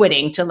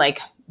quitting to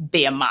like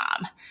be a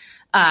mom.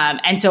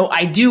 And so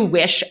I do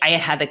wish I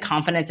had the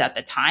confidence at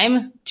the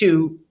time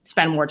to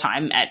spend more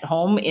time at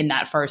home in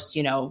that first,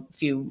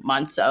 few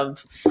months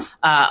of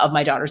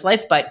my daughter's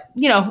life. But,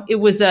 it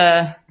was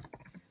I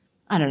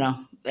don't know.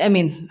 I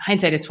mean,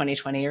 hindsight is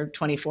 20/20 or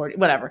 20/40,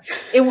 whatever.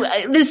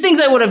 There's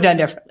things I would have done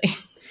differently.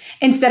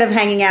 Instead of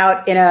hanging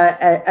out in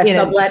a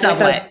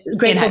sublet with a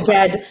Grateful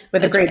Dead,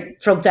 with a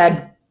Grateful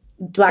Dead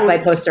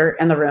blacklight poster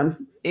in the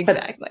room.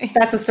 Exactly. But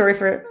that's a story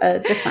for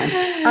this time.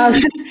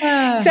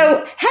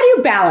 So how do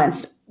you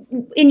balance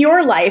in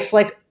your life?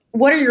 Like,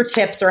 what are your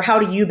tips, or how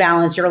do you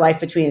balance your life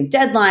between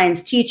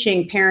deadlines,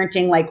 teaching,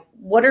 parenting? Like,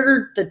 what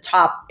are the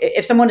top,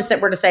 if someone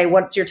were to say,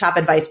 what's your top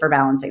advice for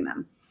balancing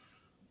them?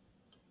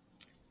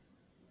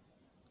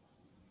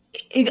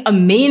 A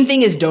main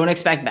thing is don't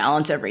expect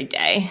balance every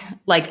day.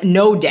 Like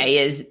no day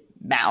is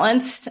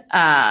balanced.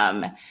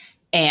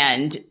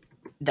 And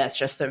that's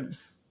just the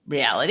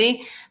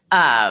reality.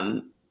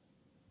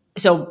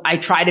 So I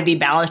try to be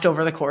balanced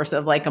over the course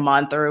of like a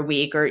month or a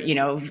week or,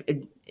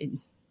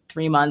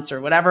 3 months or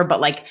whatever. But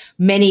like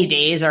many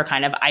days are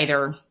kind of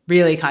either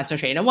really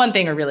concentrated on one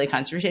thing or really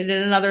concentrated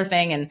in another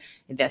thing. And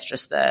that's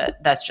just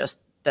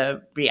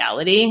the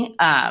reality.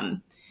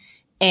 And,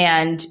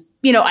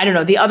 I don't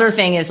know. The other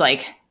thing is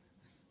like,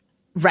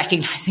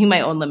 recognizing my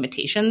own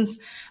limitations.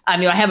 I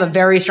have a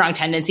very strong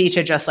tendency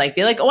to just like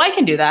be like, oh, I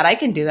can do that. I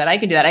can do that. I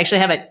actually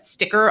have a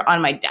sticker on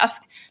my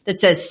desk that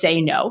says say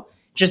no.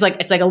 Just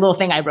like, it's like a little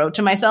thing I wrote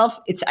to myself.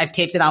 I've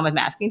taped it on with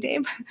masking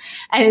tape.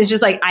 And it's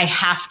just like, I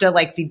have to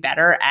like be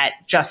better at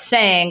just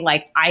saying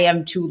like, I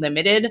am too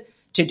limited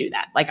to do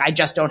that. Like, I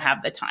just don't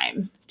have the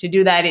time to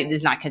do that. It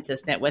is not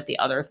consistent with the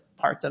other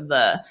parts of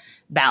the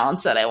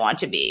balance that I want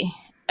to be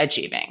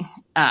achieving.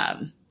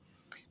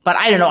 But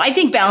I don't know. I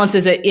think balance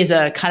is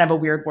a kind of a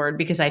weird word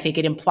because I think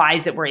it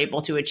implies that we're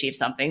able to achieve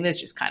something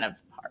that's just kind of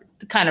hard,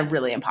 kind of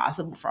really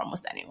impossible for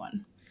almost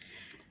anyone.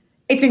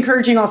 It's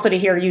encouraging also to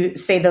hear you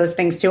say those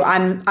things too.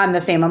 I'm the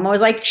same. I'm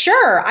always like,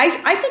 sure. I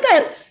think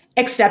I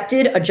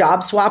accepted a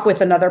job swap with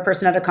another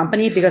person at a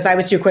company because I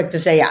was too quick to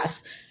say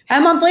yes.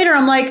 And a month later,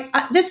 I'm like,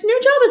 this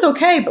new job is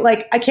okay, but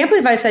like, I can't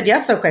believe I said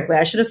yes so quickly.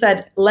 I should have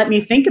said, let me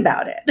think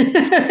about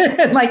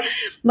it. Like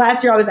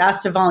last year I was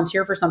asked to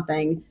volunteer for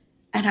something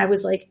and I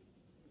was like,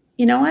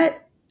 you know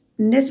what?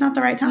 It's not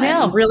the right time.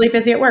 No. I'm really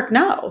busy at work.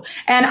 No.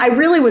 And I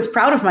really was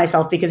proud of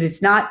myself because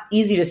it's not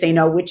easy to say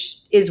no, which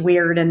is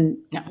weird. And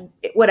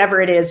whatever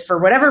it is, for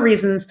whatever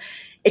reasons,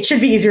 it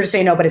should be easier to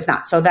say no, but it's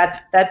not. So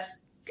that's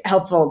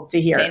helpful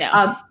to hear. Say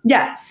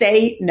no.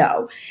 Say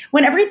no.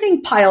 When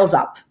everything piles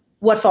up,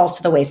 what falls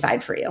to the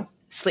wayside for you?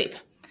 Sleep.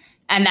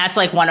 And that's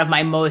like one of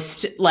my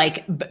most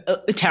like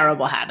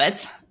terrible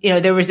habits.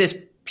 There was this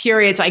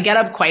period. So I get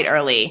up quite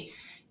early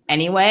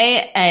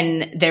anyway.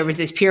 And there was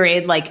this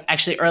period, like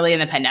actually early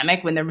in the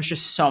pandemic when there was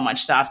just so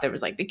much stuff. There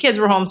was like the kids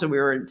were home. So we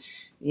were,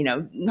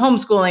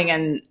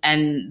 homeschooling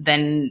and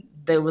then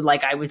they would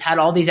like, I had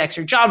all these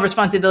extra job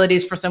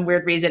responsibilities for some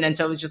weird reason. And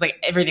so it was just like,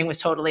 everything was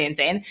totally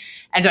insane.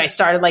 And so I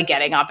started like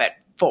getting up at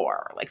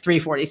 4, like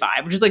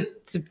 3:45, which is like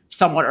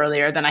somewhat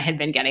earlier than I had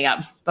been getting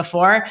up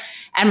before.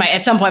 And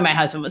at some point my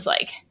husband was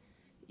like,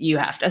 you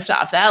have to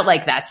stop that.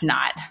 Like, that's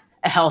not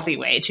a healthy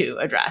way to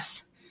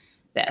address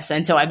this.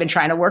 And so I've been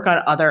trying to work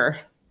on other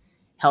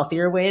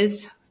healthier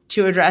ways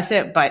to address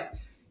it, but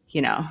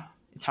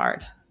it's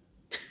hard.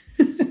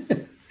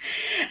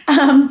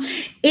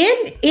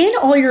 In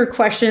all your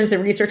questions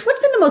and research, what's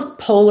been the most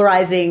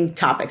polarizing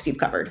topics you've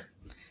covered?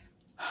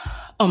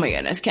 Oh my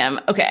goodness, Kim.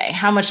 Okay.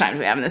 How much time do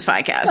we have in this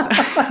podcast?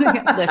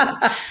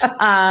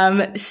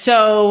 Listen.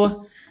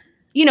 So,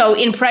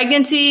 in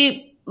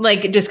pregnancy,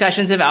 like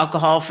discussions of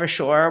alcohol for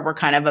sure were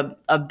kind of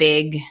a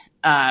big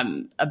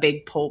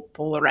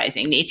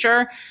polarizing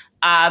nature.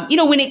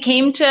 When it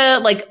came to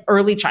like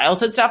early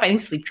childhood stuff, I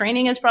think sleep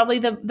training is probably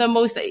the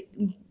most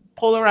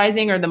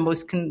polarizing or the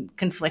most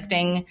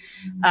conflicting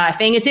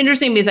thing. It's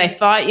interesting because I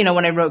thought,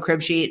 when I wrote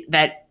Crib Sheet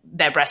that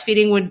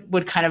breastfeeding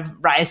would kind of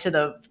rise to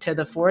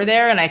the fore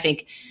there. And I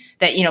think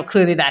that,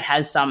 clearly that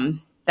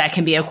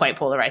can be a quite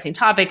polarizing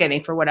topic. I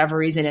think for whatever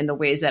reason, in the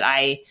ways that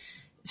I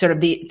sort of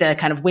the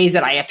kind of ways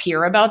that I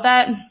appear about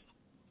that,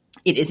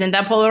 it isn't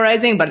that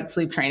polarizing, but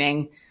sleep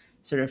training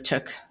sort of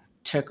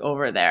took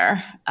over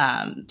there.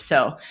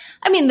 So,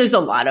 I mean, there's a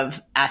lot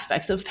of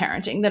aspects of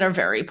parenting that are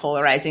very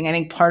polarizing. I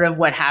think part of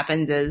what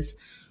happens is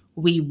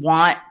we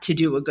want to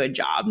do a good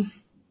job.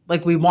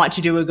 Like we want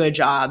to do a good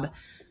job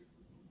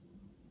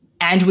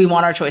and we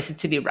want our choices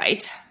to be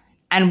right.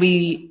 And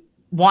we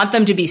want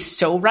them to be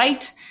so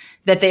right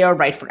that they are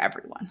right for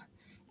everyone.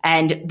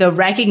 And the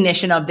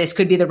recognition of this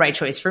could be the right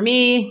choice for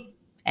me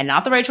and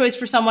not the right choice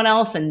for someone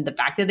else. And the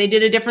fact that they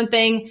did a different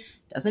thing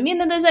doesn't mean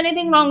that there's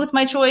anything wrong with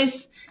my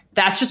choice.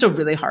 That's just a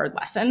really hard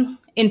lesson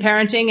in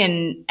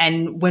parenting.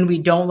 And when we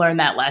don't learn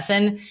that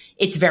lesson,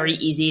 it's very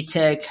easy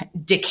to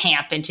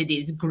decamp into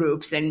these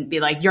groups and be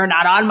like, you're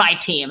not on my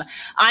team.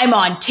 I'm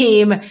on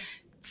team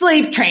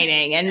sleep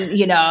training and,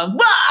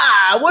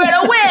 we're going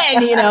to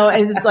win,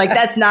 and it's like,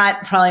 that's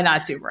probably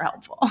not super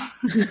helpful.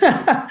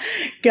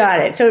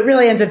 Got it. So it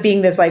really ends up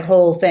being this like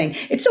whole thing.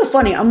 It's so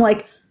funny. I'm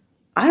like,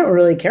 I don't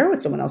really care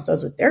what someone else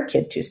does with their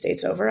kid 2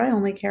 states over. I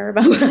only care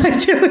about what I'm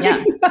doing.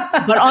 Yeah.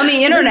 But on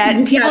the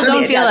internet, people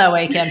don't feel that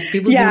way, Kim.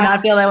 People do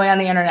not feel that way on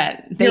the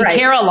internet. They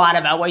care a lot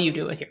about what you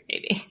do with your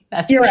baby.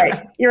 You're right.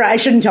 Sure. You're right. I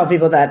shouldn't tell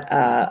people that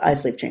I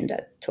sleep trained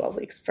at 12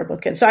 weeks for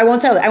both kids. So I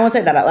won't say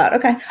that out loud.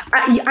 Okay.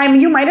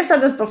 You might have said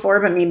this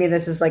before, but maybe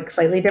this is like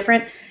slightly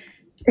different.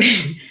 Do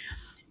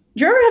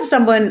you ever have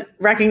someone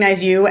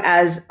recognize you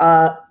as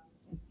a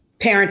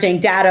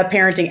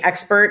parenting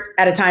expert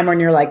at a time when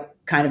you're like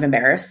kind of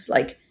embarrassed,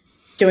 like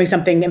doing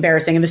something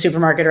embarrassing in the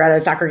supermarket or at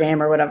a soccer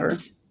game or whatever?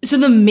 So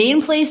the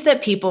main place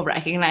that people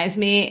recognize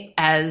me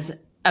as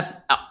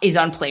is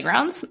on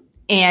playgrounds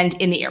and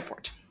in the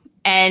airport.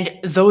 And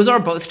those are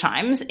both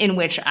times in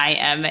which I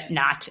am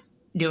not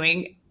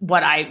doing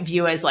what I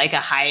view as like a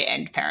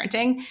high-end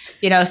parenting.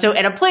 So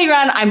at a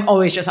playground, I'm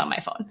always just on my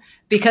phone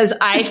because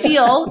I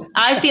feel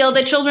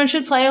that children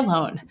should play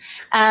alone.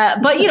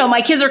 But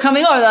my kids are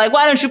coming over. They're like,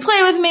 why don't you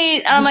play with me?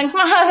 And I'm like,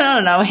 I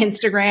don't know,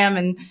 Instagram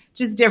and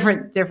just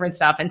different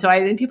stuff. And so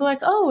and people are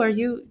like, oh, are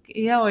you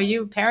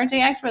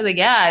parenting expert? Like,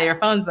 yeah, your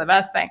phone's the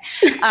best thing.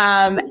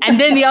 And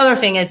then the other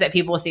thing is that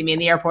people see me in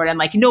the airport and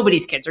like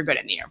nobody's kids are good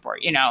in the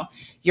airport.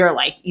 You're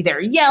like, they're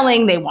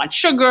yelling, they want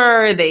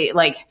sugar, they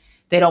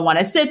don't want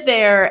to sit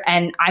there.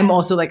 And I'm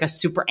also like a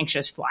super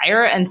anxious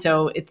flyer. And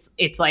so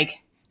it's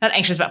like not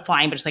anxious about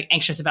flying, but just like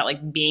anxious about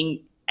like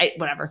being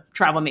whatever.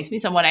 Travel makes me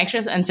somewhat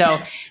anxious. And so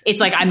it's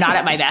like, I'm not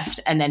at my best.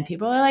 And then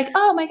people are like,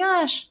 oh my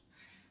gosh.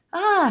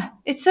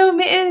 It's so,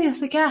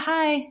 it's like, yeah,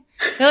 hi.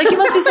 They're like, you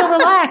must be so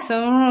relaxed.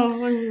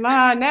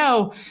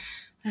 No,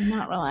 I'm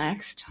not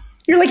relaxed.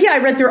 You're like, yeah, I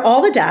read through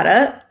all the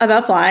data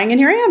about flying and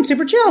here I am,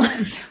 super chill.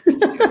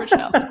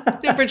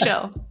 Super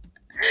chill.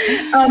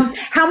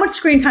 How much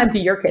screen time do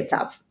your kids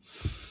have?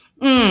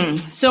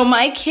 So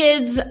my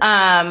kids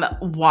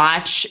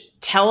watch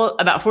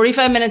about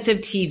 45 minutes of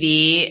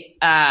TV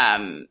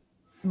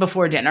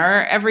before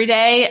dinner every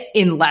day,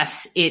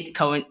 unless it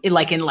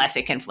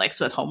conflicts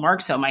with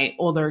homework. So my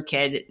older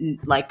kid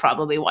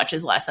probably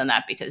watches less than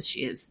that because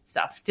she has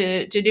stuff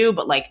to do,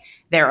 but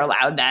they're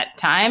allowed that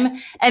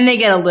time, and they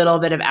get a little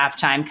bit of app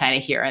time kind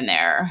of here and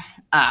there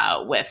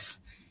with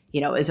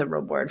as a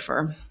reward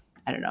for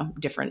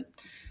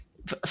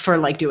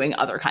for doing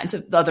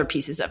other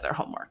pieces of their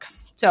homework.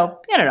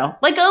 So I don't know,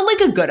 a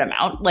good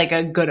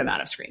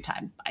amount of screen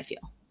time, I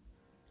feel.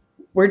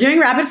 We're doing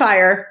rapid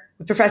fire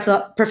with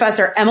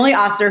Professor Emily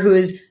Oster, who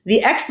is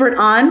the expert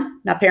on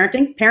not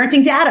parenting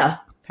data.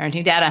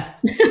 Parenting data.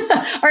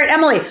 All right,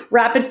 Emily,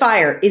 rapid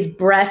fire. Is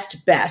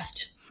breast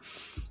best?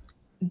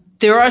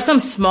 There are some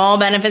small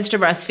benefits to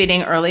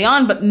breastfeeding early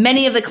on, but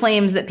many of the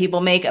claims that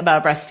people make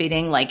about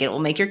breastfeeding, like it will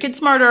make your kid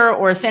smarter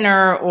or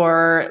thinner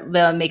or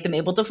they'll make them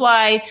able to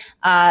fly,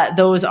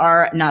 those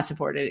are not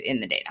supported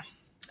in the data.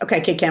 Okay,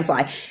 kid can't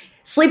fly.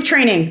 Sleep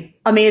training,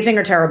 amazing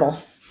or terrible?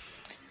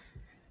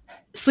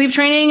 Sleep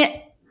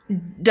training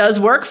does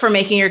work for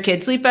making your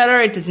kids sleep better.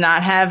 It does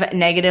not have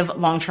negative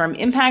long-term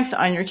impacts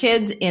on your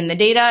kids in the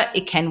data.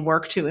 It can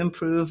work to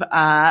improve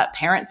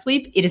parent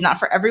sleep. It is not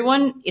for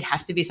everyone. It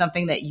has to be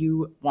something that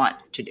you want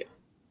to do.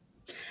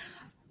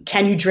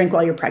 Can you drink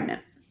while you're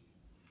pregnant?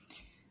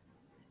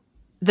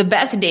 The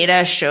best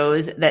data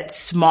shows that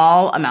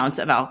small amounts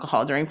of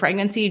alcohol during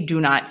pregnancy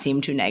do not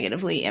seem to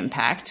negatively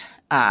impact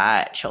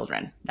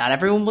children. Not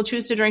everyone will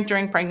choose to drink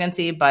during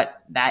pregnancy,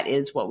 but that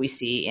is what we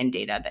see in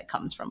data that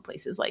comes from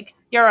places like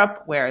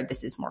Europe, where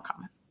this is more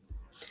common.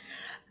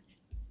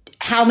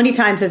 How many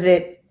times has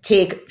it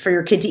take for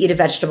your kid to eat a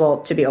vegetable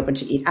to be open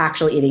to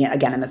actually eating it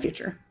again in the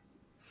future?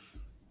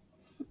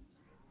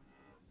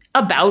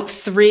 About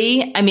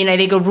 3. I mean, I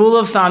think a rule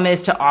of thumb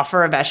is to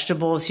offer a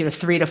vegetable,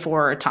 3 to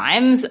 4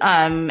 times.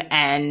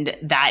 And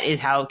that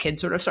is how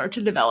kids sort of start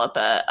to develop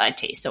a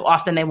taste. So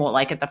often they won't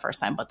like it the first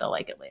time, but they'll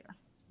like it later.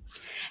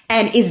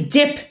 And is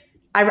dip,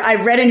 I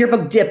read in your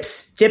book,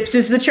 dips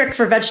is the trick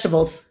for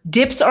vegetables.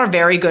 Dips are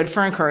very good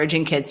for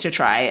encouraging kids to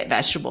try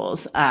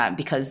vegetables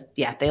because,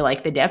 they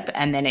like the dip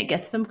and then it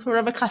gets them sort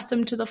of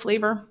accustomed to the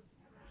flavor.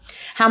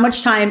 How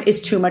much time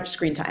is too much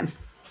screen time?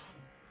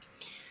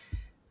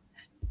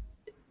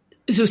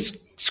 So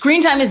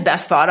screen time is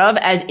best thought of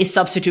as a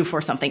substitute for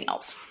something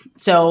else.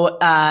 So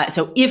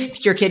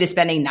if your kid is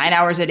spending 9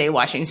 hours a day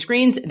watching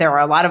screens, there are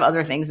a lot of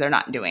other things they're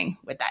not doing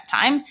with that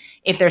time.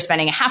 If they're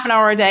spending a half an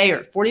hour a day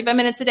or 45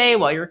 minutes a day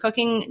while you're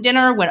cooking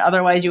dinner, when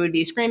otherwise you would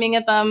be screaming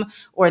at them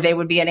or they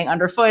would be getting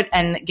underfoot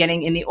and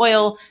getting in the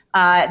oil,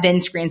 then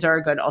screens are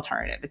a good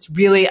alternative. It's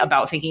really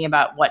about thinking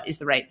about what is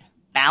the right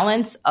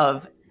balance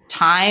of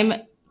time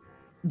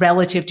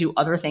relative to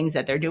other things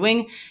that they're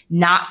doing,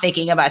 not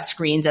thinking about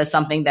screens as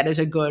something that is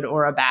a good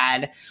or a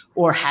bad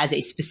or has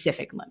a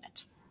specific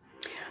limit.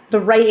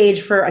 The right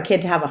age for a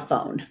kid to have a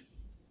phone?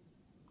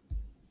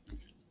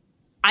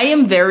 I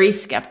am very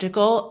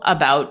skeptical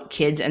about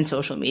kids and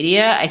social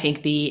media. I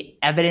think the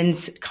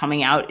evidence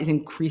coming out is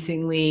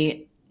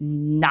increasingly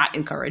not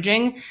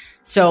encouraging.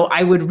 So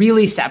I would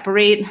really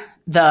separate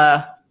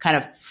the kind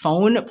of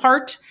phone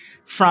part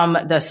from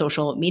the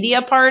social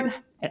media part.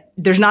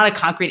 There's not a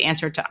concrete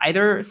answer to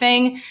either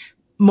thing.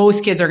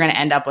 Most kids are going to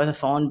end up with a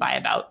phone by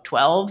about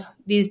 12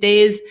 these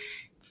days.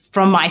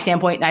 From my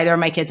standpoint, neither of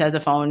my kids has a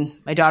phone.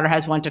 My daughter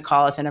has one to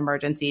call us in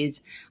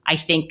emergencies. I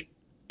think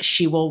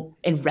she will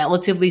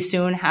relatively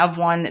soon have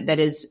one that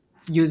is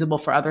usable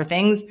for other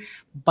things,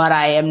 but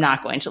I am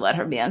not going to let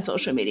her be on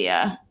social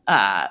media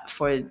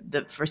for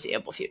the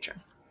foreseeable future.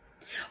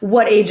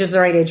 What age is the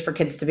right age for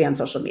kids to be on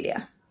social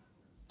media?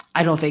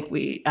 I don't think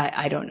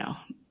I don't know.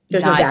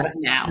 There's no data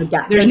now.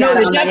 There's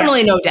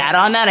definitely no data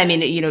on that. I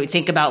mean,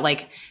 think about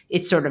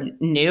it's sort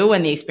of new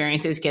and the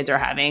experiences kids are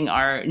having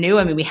are new.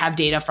 I mean, we have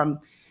data from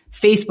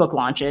Facebook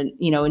launch in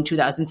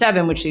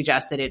 2007, which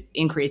suggests that it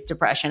increased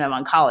depression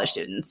among college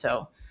students.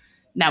 So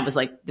that was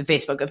like the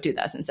Facebook of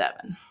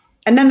 2007.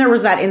 And then there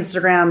was that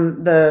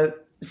Instagram, the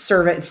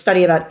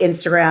study about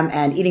Instagram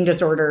and eating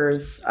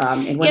disorders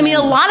in women. I mean,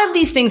 a lot of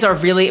these things are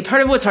really,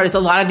 part of what's hard is a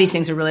lot of these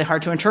things are really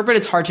hard to interpret.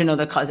 It's hard to know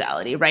the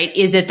causality, right?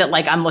 Is it that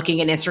I'm looking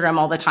at Instagram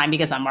all the time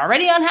because I'm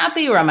already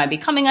unhappy, or am I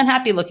becoming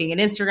unhappy looking at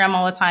Instagram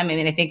all the time? I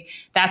mean, I think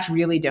that's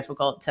really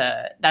difficult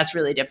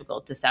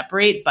to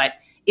separate, but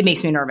it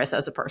makes me nervous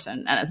as a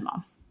person and as a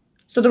mom.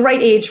 So the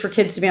right age for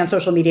kids to be on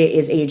social media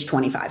is age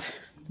 25.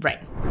 Right.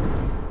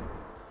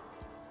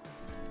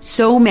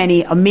 So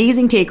many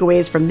amazing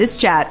takeaways from this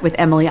chat with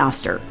Emily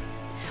Oster.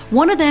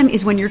 One of them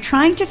is when you're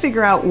trying to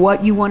figure out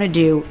what you want to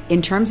do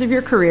in terms of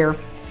your career,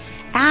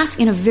 ask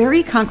in a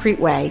very concrete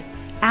way,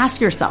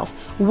 ask yourself,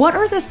 what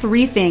are the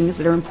 3 things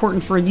that are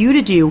important for you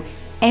to do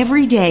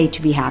every day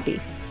to be happy?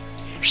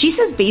 She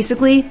says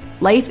basically,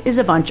 life is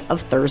a bunch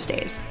of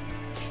Thursdays.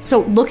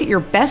 So look at your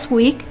best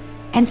week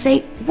and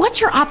say,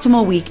 what's your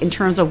optimal week in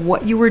terms of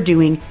what you were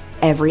doing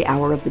every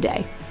hour of the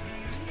day?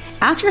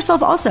 Ask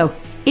yourself also,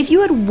 if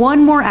you had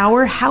 1 more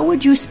hour, how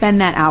would you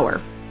spend that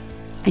hour?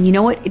 And you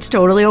know what? It's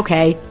totally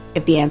okay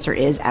if the answer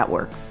is at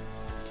work.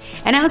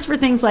 And as for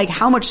things like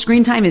how much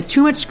screen time is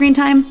too much screen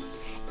time,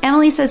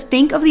 Emily says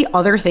think of the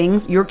other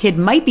things your kid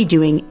might be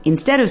doing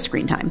instead of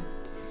screen time.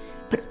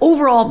 But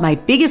overall, my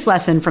biggest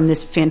lesson from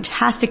this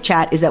fantastic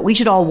chat is that we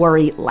should all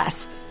worry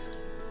less.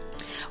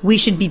 We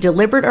should be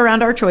deliberate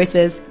around our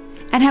choices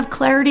and have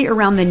clarity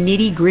around the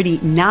nitty-gritty,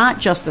 not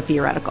just the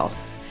theoretical,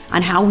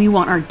 on how we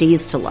want our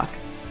days to look.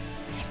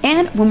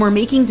 And when we're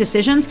making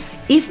decisions,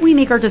 if we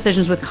make our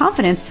decisions with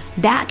confidence,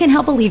 that can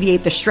help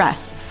alleviate the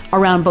stress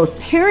around both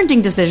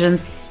parenting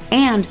decisions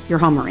and your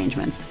home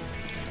arrangements.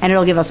 And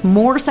it'll give us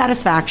more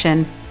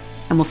satisfaction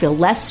and we'll feel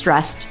less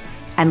stressed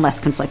and less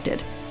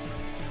conflicted.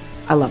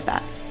 I love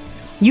that.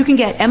 You can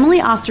get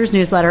Emily Oster's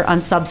newsletter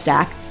on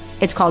Substack.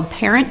 It's called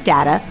Parent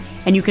Data,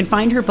 and you can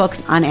find her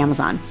books on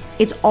Amazon.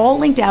 It's all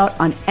linked out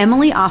on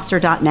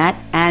emilyoster.net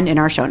and in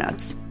our show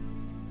notes.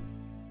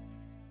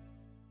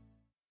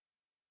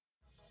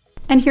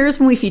 And here's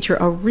when we feature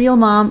a real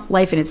mom,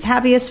 life in its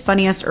happiest,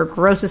 funniest, or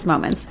grossest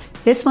moments.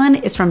 This one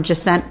is from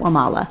Jacent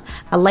Wamala,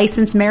 a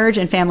licensed marriage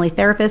and family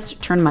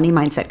therapist turned money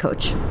mindset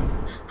coach.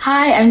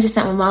 Hi, I'm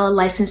Jacent Wamala,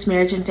 licensed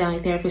marriage and family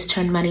therapist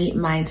turned money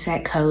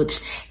mindset coach.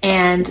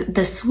 And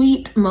the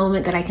sweet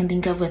moment that I can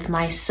think of with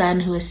my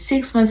son, who is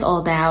 6 months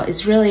old now,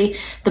 is really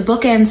the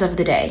bookends of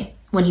the day,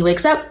 when he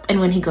wakes up and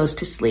when he goes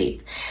to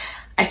sleep.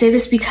 I say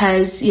this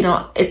because,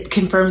 it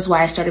confirms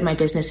why I started my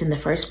business in the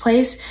first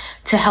place,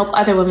 to help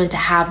other women to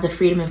have the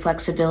freedom and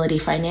flexibility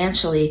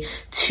financially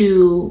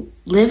to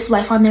live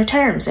life on their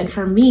terms. And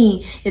for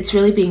me, it's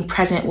really being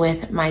present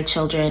with my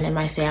children and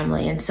my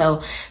family. And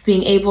so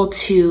being able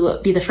to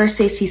be the first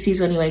face he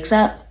sees when he wakes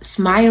up,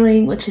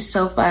 smiling, which is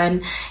so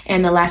fun,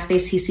 and the last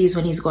face he sees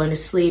when he's going to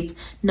sleep,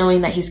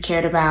 knowing that he's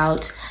cared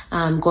about,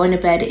 going to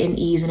bed in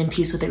ease and in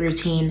peace with a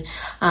routine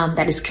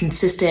that is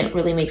consistent,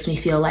 really makes me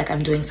feel like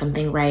I'm doing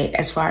something right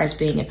as far as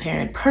being a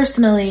parent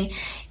personally.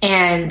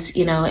 And,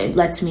 it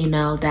lets me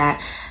know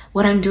that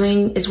what I'm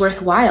doing is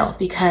worthwhile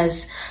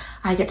because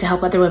I get to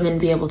help other women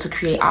be able to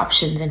create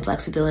options and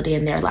flexibility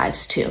in their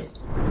lives too.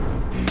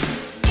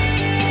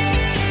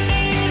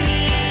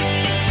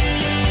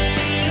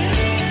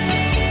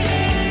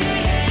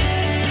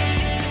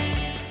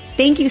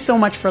 Thank you so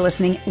much for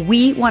listening.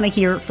 We want to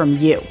hear from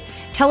you.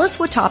 Tell us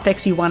what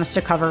topics you want us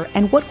to cover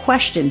and what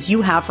questions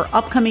you have for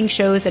upcoming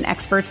shows and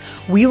experts.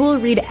 We will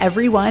read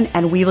every one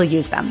and we will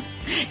use them.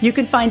 You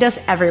can find us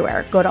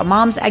everywhere. Go to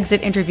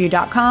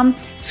momsexitinterview.com,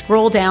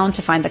 scroll down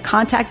to find the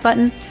contact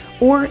button,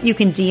 or you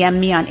can DM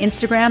me on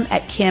Instagram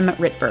at Kim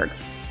Ritberg.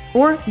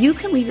 Or you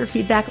can leave your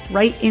feedback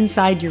right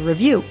inside your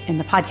review in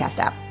the podcast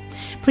app.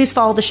 Please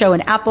follow the show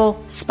in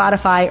Apple,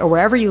 Spotify, or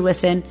wherever you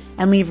listen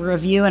and leave a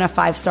review and a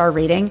 5-star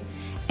rating.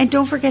 And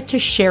don't forget to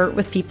share it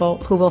with people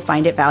who will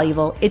find it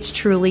valuable. It's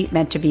truly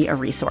meant to be a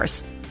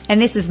resource.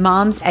 And this is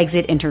Mom's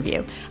Exit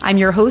Interview. I'm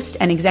your host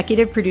and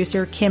executive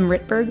producer, Kim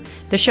Ritberg.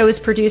 The show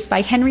is produced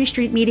by Henry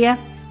Street Media.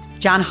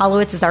 John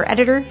Hollowitz is our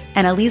editor,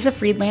 and Eliza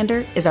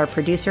Friedlander is our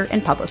producer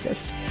and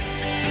publicist.